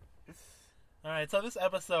 All right, so this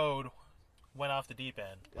episode went off the deep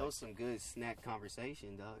end. That was some good snack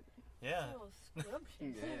conversation, dog. Yeah. Oh, scrumptious.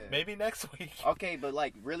 Yeah. Maybe next week. Okay, but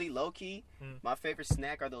like really low key, Hmm. my favorite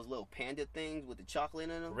snack are those little panda things with the chocolate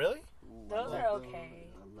in them. Really? Ooh, I Those love are okay.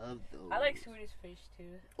 I love those. I like Swedish fish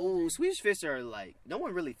too. Ooh, Swedish fish are like no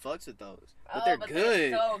one really fucks with those, but Oh, they're but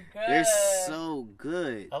good. They're so good. They're so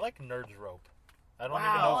good. I like Nerd's Rope. I don't Wow.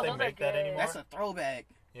 even know Oh, if they those are make that good. anymore. That's a throwback.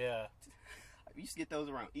 Yeah, We used to get those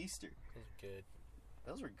around Easter. it was good.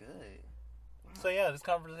 Those were good. So yeah, this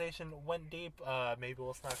conversation went deep. Maybe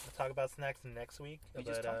we'll talk about snacks next week. We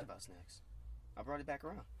just talked about snacks. I brought it back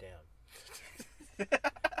around. Damn.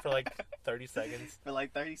 For like 30 seconds. For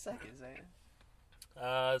like 30 seconds,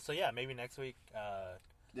 man. So yeah, maybe next week.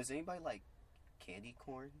 Does anybody like candy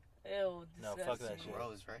corn? Ew, No, fuck that disgusting. shit.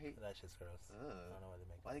 Gross, right? That shit's gross. I Ugh. don't know why they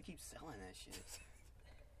make Why they keep selling that shit?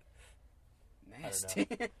 don't Nasty.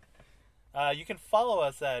 You can follow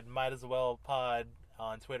us at Might As Well Pod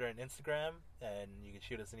on Twitter and Instagram, and you can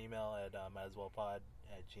shoot us an email at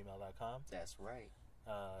mightaswellpod@gmail.com. That's right.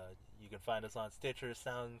 You can find us on Stitcher,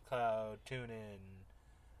 SoundCloud, TuneIn,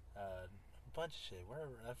 a bunch of shit.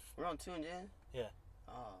 We're on TuneIn? Yeah.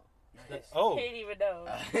 Oh, nice. Oh, I didn't even know.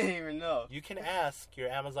 I didn't even know. you can ask your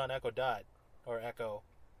Amazon Echo Dot or Echo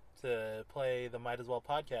to play the Might As Well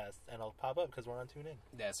podcast, and it'll pop up because we're on TuneIn,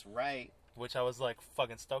 That's right. which I was like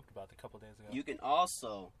fucking stoked about a couple days ago. You can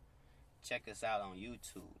also check us out on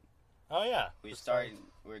YouTube. Oh yeah,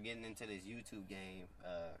 We're getting into this YouTube game.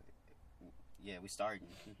 Yeah, we starting.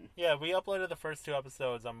 Yeah, we uploaded the first 2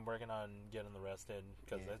 episodes. I'm working on getting the rest in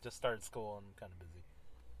because Yeah. I just started school and I'm kind of busy.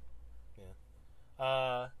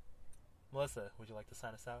 Yeah. Melissa, would you like to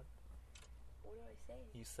sign us out? What do I say?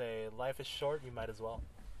 You say life is short. You might as well.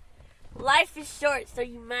 Life is short, so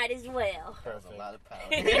you might as well. That was Perfect. a lot of power.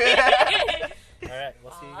 All right,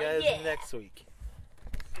 we'll see you Aw, guys yeah. next week.